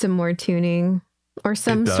it needs some more tuning or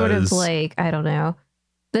some sort of, like, I don't know.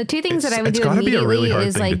 The two things that I would do immediately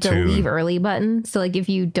is like the leave early button. So like, if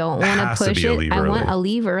you don't want to push it, I want a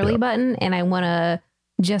leave early button, and I want a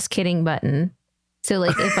just kidding button. So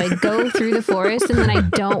like, if I go through the forest and then I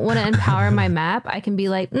don't want to empower my map, I can be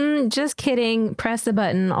like, just kidding, press the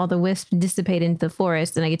button, all the wisps dissipate into the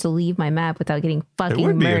forest, and I get to leave my map without getting fucking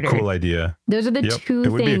murdered. It would be a cool idea. Those are the two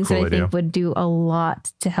things that I think would do a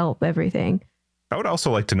lot to help everything. I would also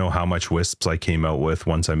like to know how much wisps I came out with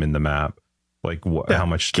once I'm in the map. Like, how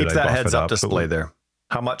much did I buff it up? Keep that heads up display there.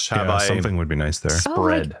 How much have I? Something would be nice there.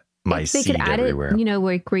 Spread my seed everywhere. It,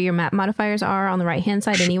 like where your map modifiers are on the right hand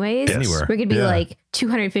side, anyways. Anywhere. Where it could be like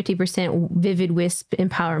 250% vivid wisp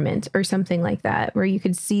empowerment or something like that, where you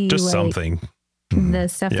could see just like something. The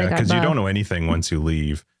stuff that got because you don't know anything once you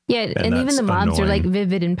leave. Yeah, and even the mobs are like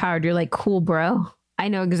vivid empowered. You're like, cool, bro. I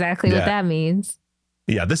know exactly what that means.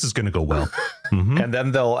 Yeah, this is going to go well. And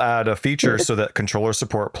then they'll add a feature so that controller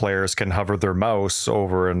support players can hover their mouse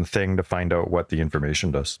over a thing to find out what the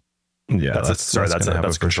information does. Yeah, that's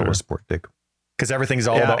a controller support dig. Because everything's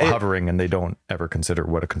all about hovering, and they don't ever consider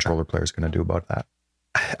what a controller player is going to do about that.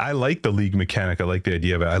 I like the league mechanic. I like the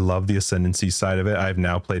idea of it. I love the ascendancy side of it. I've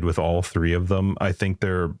now played with all 3 of them. I think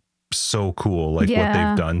they're so cool. Like what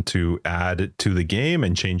they've done to add it to the game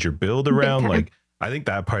and change your build around. Like, I think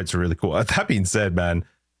that part's really cool. That being said, man,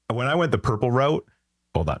 when I went the purple route,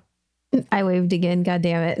 hold on. I waved again. God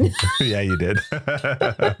damn it. Yeah, you did.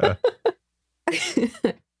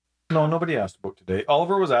 No, nobody asked about today.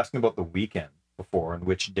 Oliver was asking about the weekend before and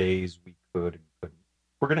which days we could and couldn't.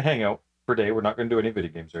 We're going to hang out for a day. We're not going to do any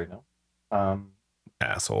video games right now.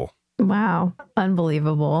 Asshole. Wow.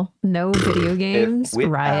 Unbelievable. No video games.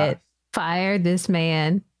 Riot. Fire this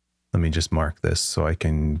man. Let me just mark this so I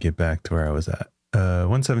can get back to where I was at.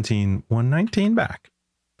 117, 119 back.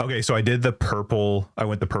 Okay, so I went the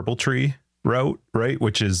purple tree route, right?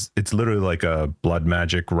 Which is, it's literally like a blood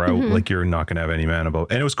magic route. Like, you're not going to have any mana,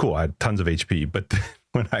 and it was cool. I had tons of HP, but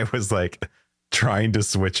when I was like trying to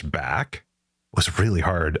switch back, it was really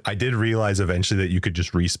hard. I did realize eventually that you could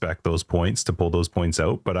just respec those points to pull those points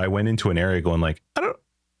out, but I went into an area going like, I'm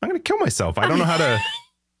going to kill myself. I don't know how to...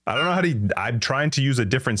 I'm trying to use a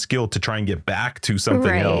different skill to try and get back to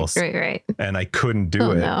something else. Right. And I couldn't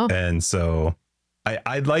do it. No. And so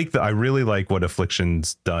I really like what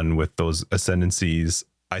Affliction's done with those ascendancies.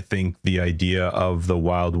 I think the idea of the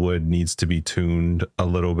Wildwood needs to be tuned a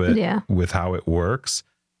little bit with how it works.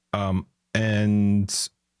 And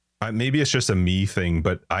maybe it's just a me thing,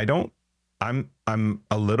 but I'm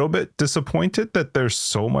a little bit disappointed that there's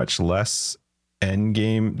so much less end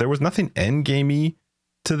game. There was nothing end gamey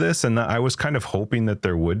to this, and I was kind of hoping that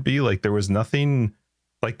there would be. Like, there was nothing.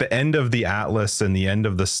 Like, the end of the Atlas and the end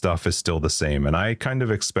of the stuff is still the same, and I kind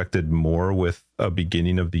of expected more with a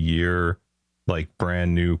beginning of the year, like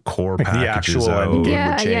brand new core like packages. The actual end game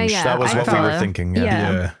would change. Yeah. That was what we were thinking.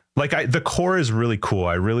 Yeah. Like, the core is really cool.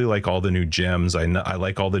 I really like all the new gems. I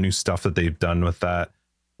like all the new stuff that they've done with that.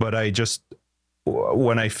 But I just,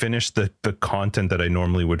 when I finished the content that I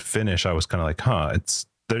normally would finish, I was kind of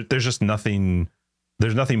like, there's just nothing.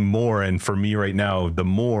 There's nothing more. And for me right now, the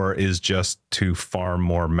more is just to farm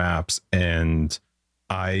more maps. And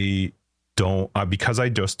because I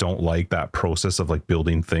just don't like that process of like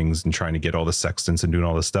building things and trying to get all the sextants and doing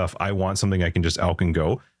all this stuff. I want something I can just elk and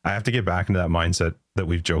go. I have to get back into that mindset that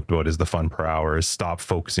we've joked about is the fun per hour, is stop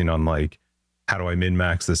focusing on like, how do I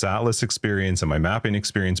min-max this Atlas experience and my mapping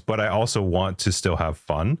experience? But I also want to still have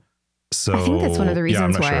fun. So I think that's one of the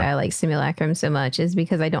reasons why I like Simulacrum so much, is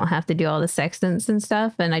because I don't have to do all the sextants and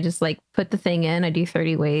stuff. And I just like put the thing in, I do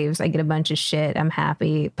 30 waves, I get a bunch of shit, I'm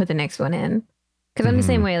happy, put the next one in. Because I'm the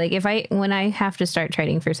same way. Like, when I have to start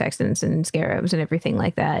trading for sextants and scarabs and everything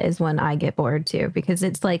like that is when I get bored too, because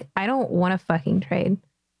it's like, I don't want to fucking trade.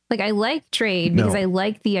 Like, I like trade because I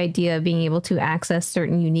like the idea of being able to access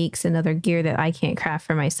certain uniques and other gear that I can't craft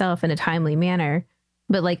for myself in a timely manner.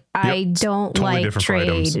 But like, I don't totally like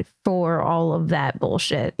trade for all of that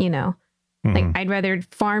bullshit, you know? Like, I'd rather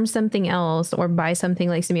farm something else or buy something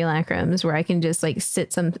like Simulacrums where I can just like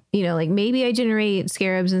sit some, you know, like maybe I generate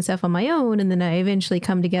scarabs and stuff on my own. And then I eventually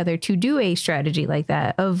come together to do a strategy like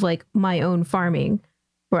that of like my own farming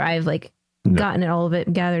where I've like gotten all of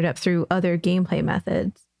it gathered up through other gameplay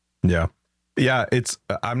methods. Yeah.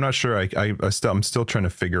 I'm not sure. I'm still trying to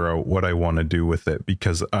figure out what I want to do with it,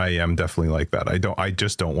 because I am definitely like that. I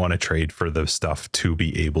just don't want to trade for the stuff to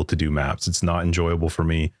be able to do maps. It's not enjoyable for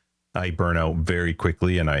me. I burn out very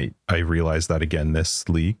quickly. And I realized that again, this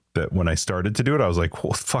league, that when I started to do it, I was like,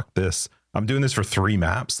 well, fuck this. I'm doing this for 3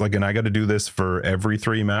 maps. Like, and I got to do this for every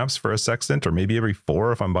 3 maps for a sextant, or maybe every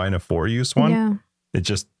 4 if I'm buying a 4-use one. Yeah.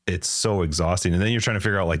 It's so exhausting. And then you're trying to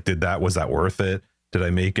figure out like, was that worth it? Did I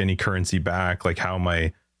make any currency back? Like,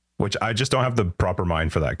 which I just don't have the proper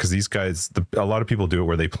mind for that. Cause these guys, a lot of people do it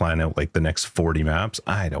where they plan out like the next 40 maps.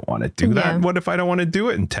 I don't want to do that. What if I don't want to do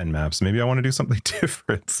it in 10 maps? Maybe I want to do something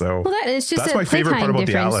different. So well, that's just my favorite part about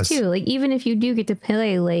the Atlas too. Like, even if you do get to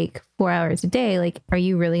play like 4 hours a day, like, are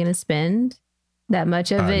you really going to spend that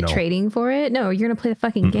much of it trading for it? No, you're going to play the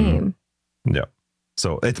fucking game. Yeah.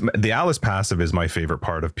 So the Atlas passive is my favorite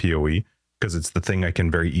part of PoE, because it's the thing I can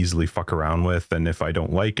very easily fuck around with. And if I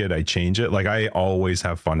don't like it, I change it. Like, I always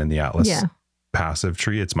have fun in the Atlas passive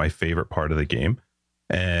tree. It's my favorite part of the game.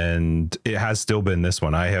 And it has still been this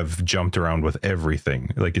one. I have jumped around with everything.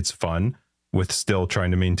 Like, it's fun with still trying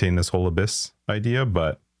to maintain this whole abyss idea.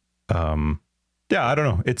 But I don't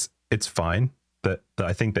know. It's fine.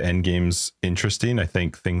 I think the end game's interesting. I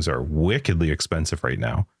think things are wickedly expensive right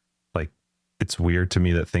now. Like, it's weird to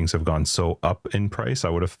me that things have gone so up in price. I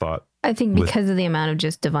would have thought, I think because of the amount of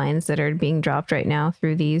just divines that are being dropped right now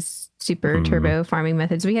through these super turbo farming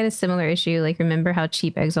methods. We had a similar issue. Like, remember how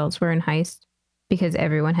cheap exalts were in Heist? Because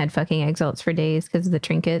everyone had fucking exalts for days because of the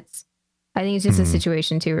trinkets. I think it's just a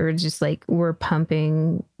situation too where it's just like, we're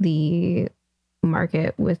pumping the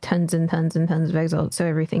market with tons and tons and tons of exalts, so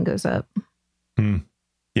everything goes up.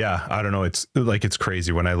 Yeah, I don't know. It's like, it's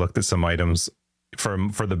crazy. When I looked at some items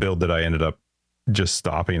for the build that I ended up just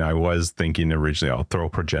stopping, I was thinking originally I'll throw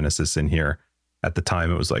Progenesis in here. At the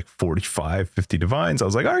time it was like 45, 50 divines. I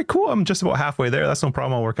was like, all right, cool. I'm just about halfway there. That's no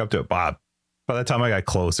problem. I'll work up to it. But by the time I got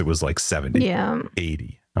close, it was like 70,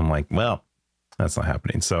 80. I'm like, well, that's not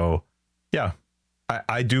happening. So yeah,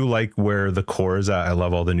 I do like where the core is at. I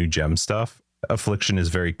love all the new gem stuff. Affliction is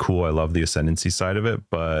very cool. I love the ascendancy side of it,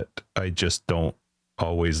 but I just don't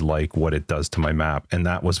always like what it does to my map. And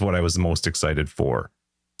that was what I was most excited for.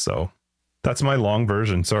 So that's my long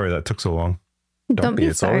version. Sorry that took so long. Don't be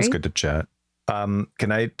it's sorry. Always good to chat.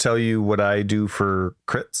 Can I tell you what I do for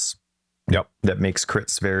crits? Yep. That makes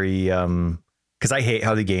crits very because I hate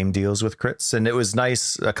how the game deals with crits. And it was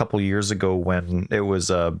nice a couple years ago when it was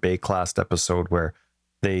a Bayclast episode where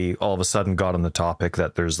they all of a sudden got on the topic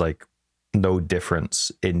that there's like no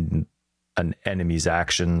difference in an enemy's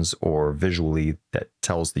actions or visually that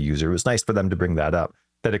tells the user. It was nice for them to bring that up,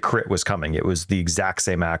 that a crit was coming. It was the exact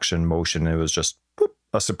same action motion. It was just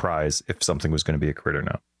a surprise if something was going to be a crit or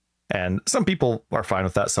not. And some people are fine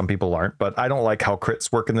with that. Some people aren't, but I don't like how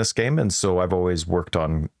crits work in this game. And so I've always worked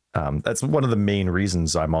on, that's one of the main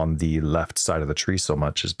reasons I'm on the left side of the tree so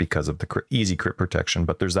much, is because of the easy crit protection.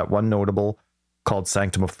 But there's that one notable called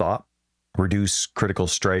Sanctum of Thought, reduce critical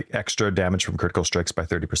strike, extra damage from critical strikes by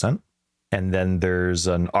 30%. And then there's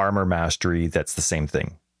an armor mastery that's the same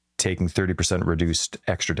thing, taking 30% reduced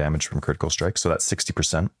extra damage from critical strikes. So that's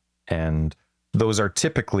 60%. And those are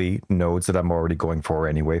typically nodes that I'm already going for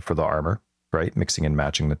anyway for the armor, right? Mixing and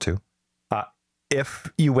matching the two.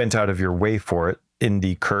 If you went out of your way for it in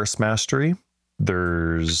the curse mastery,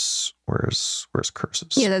 there's where's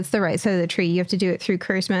curses? Yeah, that's the right side of the tree. You have to do it through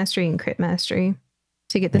curse mastery and crit mastery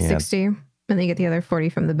to get the 60, and then you get the other 40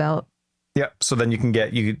 from the belt. Yeah. So then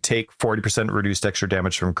you take 40% reduced extra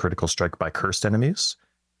damage from critical strike by cursed enemies.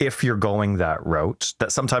 If you're going that route,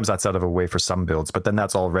 that sometimes that's out of a way for some builds, but then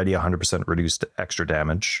that's already 100% reduced extra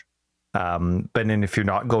damage. But then if you're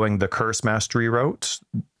not going the curse mastery route,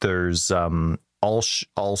 there's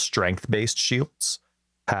all strength based shields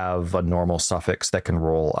have a normal suffix that can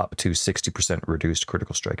roll up to 60% reduced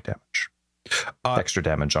critical strike damage, extra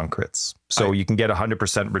damage on crits. So you can get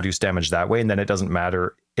 100% reduced damage that way, and then it doesn't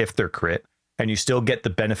matter if they're crit, and you still get the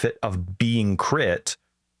benefit of being crit,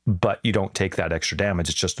 but you don't take that extra damage.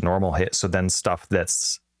 It's just a normal hit. So then stuff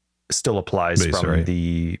that's still applies from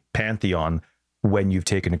the Pantheon when you've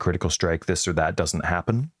taken a critical strike, this or that doesn't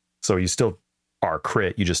happen. So you still are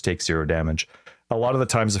crit, you just take 0 damage. A lot of the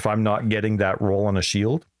times, if I'm not getting that roll on a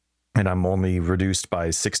shield and I'm only reduced by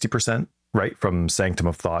 60%, right, from Sanctum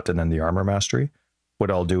of Thought and then the armor mastery, what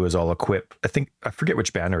I'll do is I'll equip, I forget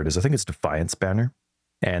which banner it is. I think it's Defiance banner.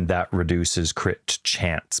 And that reduces crit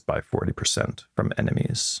chance by 40% from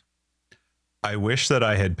enemies. I wish that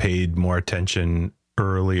I had paid more attention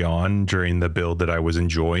early on during the build that I was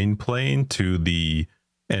enjoying playing to the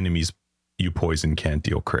enemies you poison can't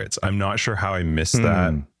deal crits. I'm not sure how I missed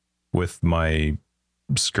that with my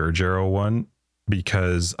Scourge Arrow one,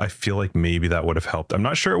 because I feel like maybe that would have helped. I'm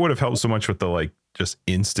not sure it would have helped so much with the like just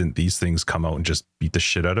instant these things come out and just beat the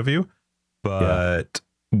shit out of you. But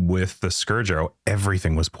with the Scourge Arrow,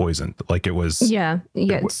 everything was poisoned. Like it was, so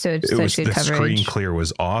such good the coverage. Screen clear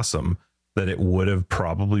was awesome, that it would have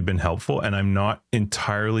probably been helpful. And I'm not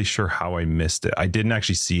entirely sure how I missed it. I didn't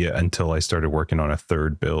actually see it until I started working on a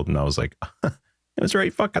third build, and I was like, it was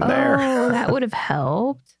right fucking there. Oh, that would have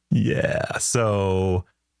helped. Yeah. So,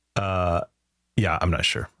 I'm not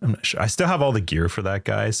sure. I still have all the gear for that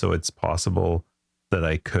guy, so it's possible that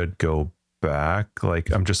I could go back. Like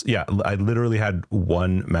I literally had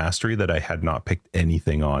one mastery that I had not picked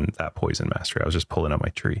anything on, that poison mastery. I was just pulling out my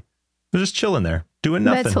tree. I was just chilling there doing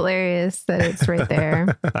nothing. That's hilarious that it's right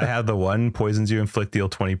there. I had the one poisons you inflict, deal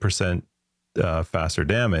 20% faster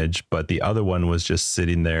damage, but the other one was just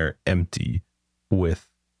sitting there empty with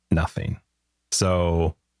nothing.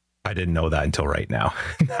 So I didn't know that until right now.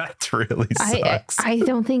 That really sucks. I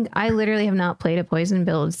don't think, I literally have not played a poison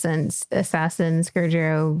build since Assassin Scourge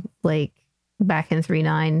Arrow, like back in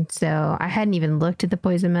 3.9. So I hadn't even looked at the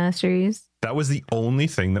poison masteries. That was the only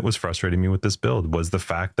thing that was frustrating me with this build, was the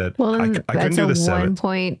fact that I couldn't do the 1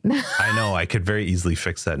 point. I know I could very easily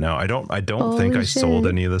fix that now. I don't think I sold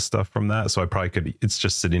any of the stuff from that, so I probably could. It's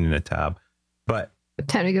just sitting in a tab. But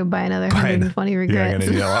time to go buy another 120 regrets. Yeah, I'm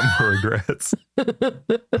gonna need a lot more regrets.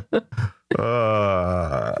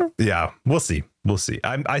 We'll see.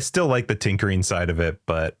 I still like the tinkering side of it,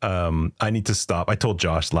 but I need to stop. I told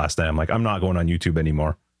Josh last night, I'm like, I'm not going on YouTube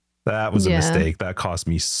anymore. That was a mistake. That cost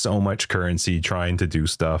me so much currency trying to do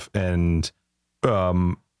stuff. And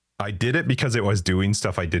I did it because it was doing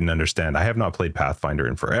stuff I didn't understand. I have not played Pathfinder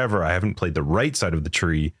in forever. I haven't played the right side of the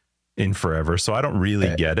tree in forever, so I don't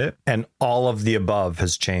really get it. And all of the above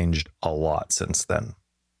has changed a lot since then.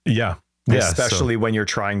 Yeah. Especially when you're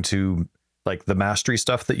trying to, like, the mastery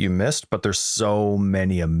stuff that you missed, but there's so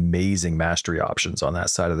many amazing mastery options on that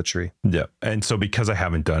side of the tree. Yeah. And so because I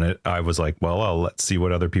haven't done it, I was like, well, let's see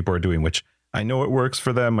what other people are doing, which I know it works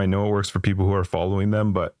for them. I know it works for people who are following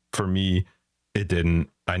them, but for me, it didn't.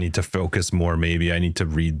 I need to focus more. Maybe I need to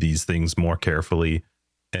read these things more carefully,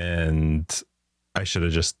 and I should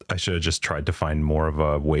have just tried to find more of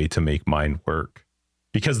a way to make mine work,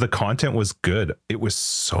 because the content was good. It was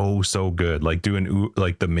so good. Like doing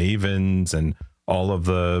like the Mavens and all of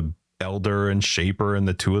the Elder and Shaper and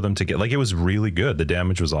the two of them to get, like, it was really good. The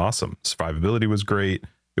damage was awesome. Survivability was great.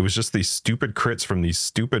 It was just these stupid crits from these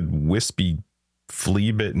stupid wispy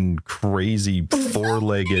flea-bitten crazy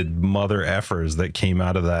four-legged mother effers that came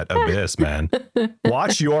out of that abyss, man.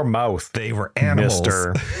 Watch your mouth. They were animals.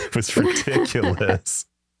 Mister. It was ridiculous.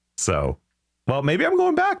 So, well, maybe I'm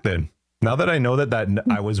going back then. Now that I know that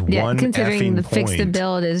I was one considering the point. fixed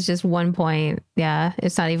build is just 1 point. Yeah,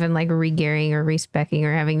 it's not even like re-gearing or respecking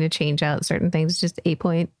or having to change out certain things. It's just 8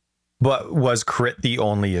 point. But was crit the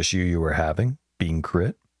only issue you were having? Being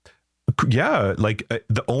crit? Yeah, like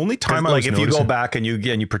the only time I was if you go back and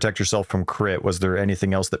you protect yourself from crit, was there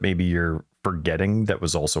anything else that maybe you're forgetting that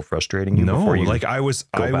was also frustrating you? No, before you like I was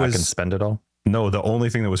back and spend it all. No, the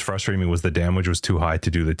only thing that was frustrating me was the damage was too high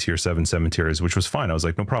to do the tier 7 cemeteries, which was fine. I was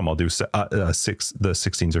like, no problem. I'll do the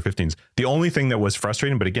 16s or 15s. The only thing that was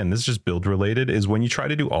frustrating, but again, this is just build related, is when you try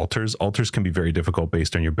to do altars can be very difficult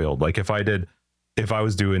based on your build. Like if I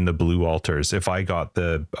was doing the blue altars, if I got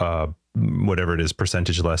the whatever it is,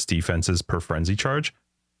 percentage less defenses per frenzy charge,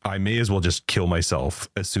 I may as well just kill myself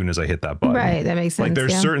as soon as I hit that button. Right, that makes sense. Like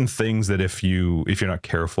there's certain things that if you're not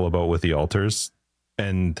careful about with the altars,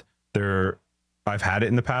 and I've had it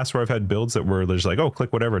in the past where I've had builds that were just like, oh,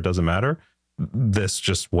 click whatever, it doesn't matter. This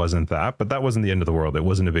just wasn't that, but that wasn't the end of the world. It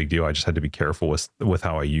wasn't a big deal. I just had to be careful with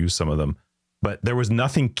how I use some of them. But there was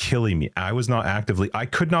nothing killing me. I was not I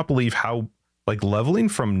could not believe how like leveling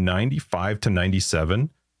from 95 to 97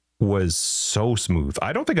 was so smooth.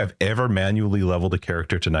 I don't think I've ever manually leveled a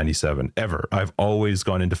character to 97 ever. I've always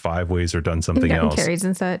gone into 5 ways or done something else. Carries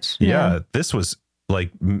and such. Yeah, this was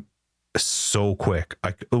like so quick.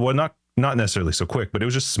 Not necessarily so quick, but it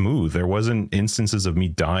was just smooth. There wasn't instances of me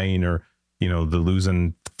dying or, the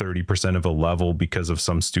losing 30% of a level because of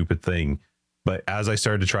some stupid thing. But as I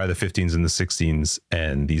started to try the 15s and the 16s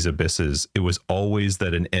and these abysses, it was always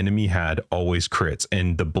that an enemy had always crits,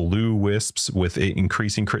 and the blue wisps with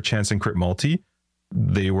increasing crit chance and crit multi,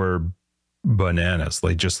 they were bananas.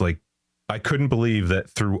 Like I couldn't believe that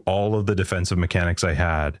through all of the defensive mechanics I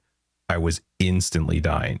had, I was instantly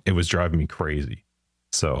dying. It was driving me crazy.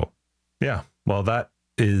 So yeah, well, that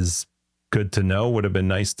is good to know. Would have been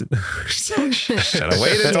nice to should have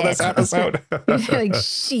waited until this episode. Like,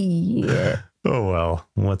 shit. Oh well,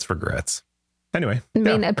 what's regrets? Anyway, I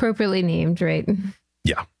mean, appropriately named, right?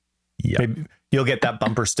 Yeah. Maybe you'll get that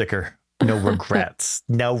bumper sticker. No regrets.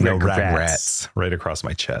 No regrets. Right across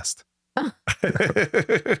my chest.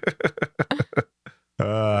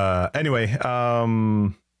 Anyway,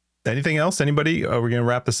 anything else? Anybody? Are we gonna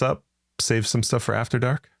wrap this up? Save some stuff for after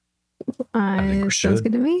dark? I think we should. Sounds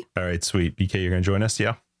good to me. All right, sweet. BK, you're gonna join us?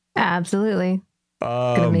 Yeah. Absolutely.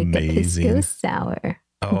 Gonna make that piss go sour.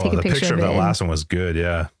 Oh, the picture of that last one was good.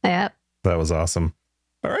 Yeah. Yep. That was awesome.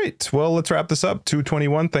 All right. Well, let's wrap this up.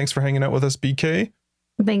 221. Thanks for hanging out with us, BK.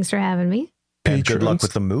 Thanks for having me. And good luck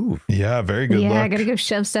with the move. Yeah, very good luck. Yeah, I gotta go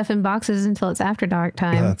shove stuff in boxes until it's after dark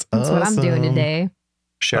time. That's awesome. What I'm doing today.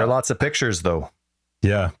 Share lots of pictures, though.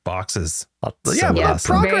 Yeah, boxes. Yeah, progress.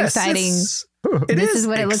 Very exciting. This is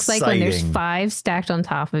what it looks like when there's exciting. 5 stacked on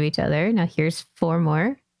top of each other. Now here's 4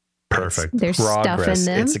 more. Perfect. There's stuff in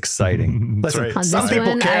them. It's exciting. Listen, right. On some this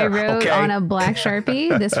people one, care, I wrote okay? on a black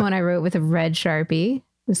Sharpie. This one I wrote with a red Sharpie.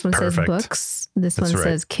 This one says Perfect. books. This That's one right.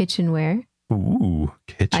 says kitchenware. Ooh,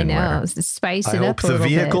 kitchenware. I know. Spice I it hope up a the little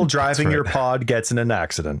vehicle bit. driving That's your right. pod gets in an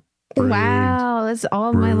accident. Wow, that's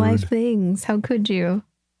all my life Rude. things. How could you?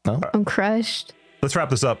 No. I'm crushed. Let's wrap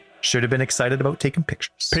this up. Should have been excited about taking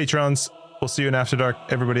pictures. Patrons, we'll see you in After Dark.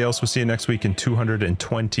 Everybody else, we'll see you next week in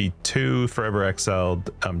 222. Forever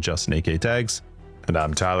Exiled. I'm Justin, A.K. Tags. And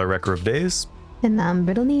I'm Tyler, Wrecker of Days. And I'm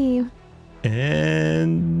Brittany.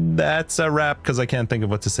 And that's a wrap because I can't think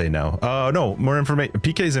of what to say now. No, more information.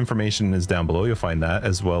 PK's information is down below. You'll find that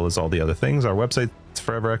as well as all the other things. Our website is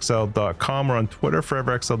foreverxl.com. We're on Twitter,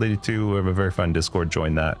 foreverxl82. We have a very fun Discord.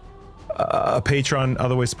 Join that. Patreon,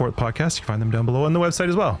 other ways to support the podcast. You can find them down below on the website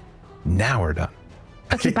as well. Now we're done.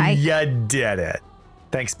 Okay, bye. You did it.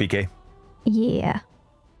 Thanks, BK. Yeah.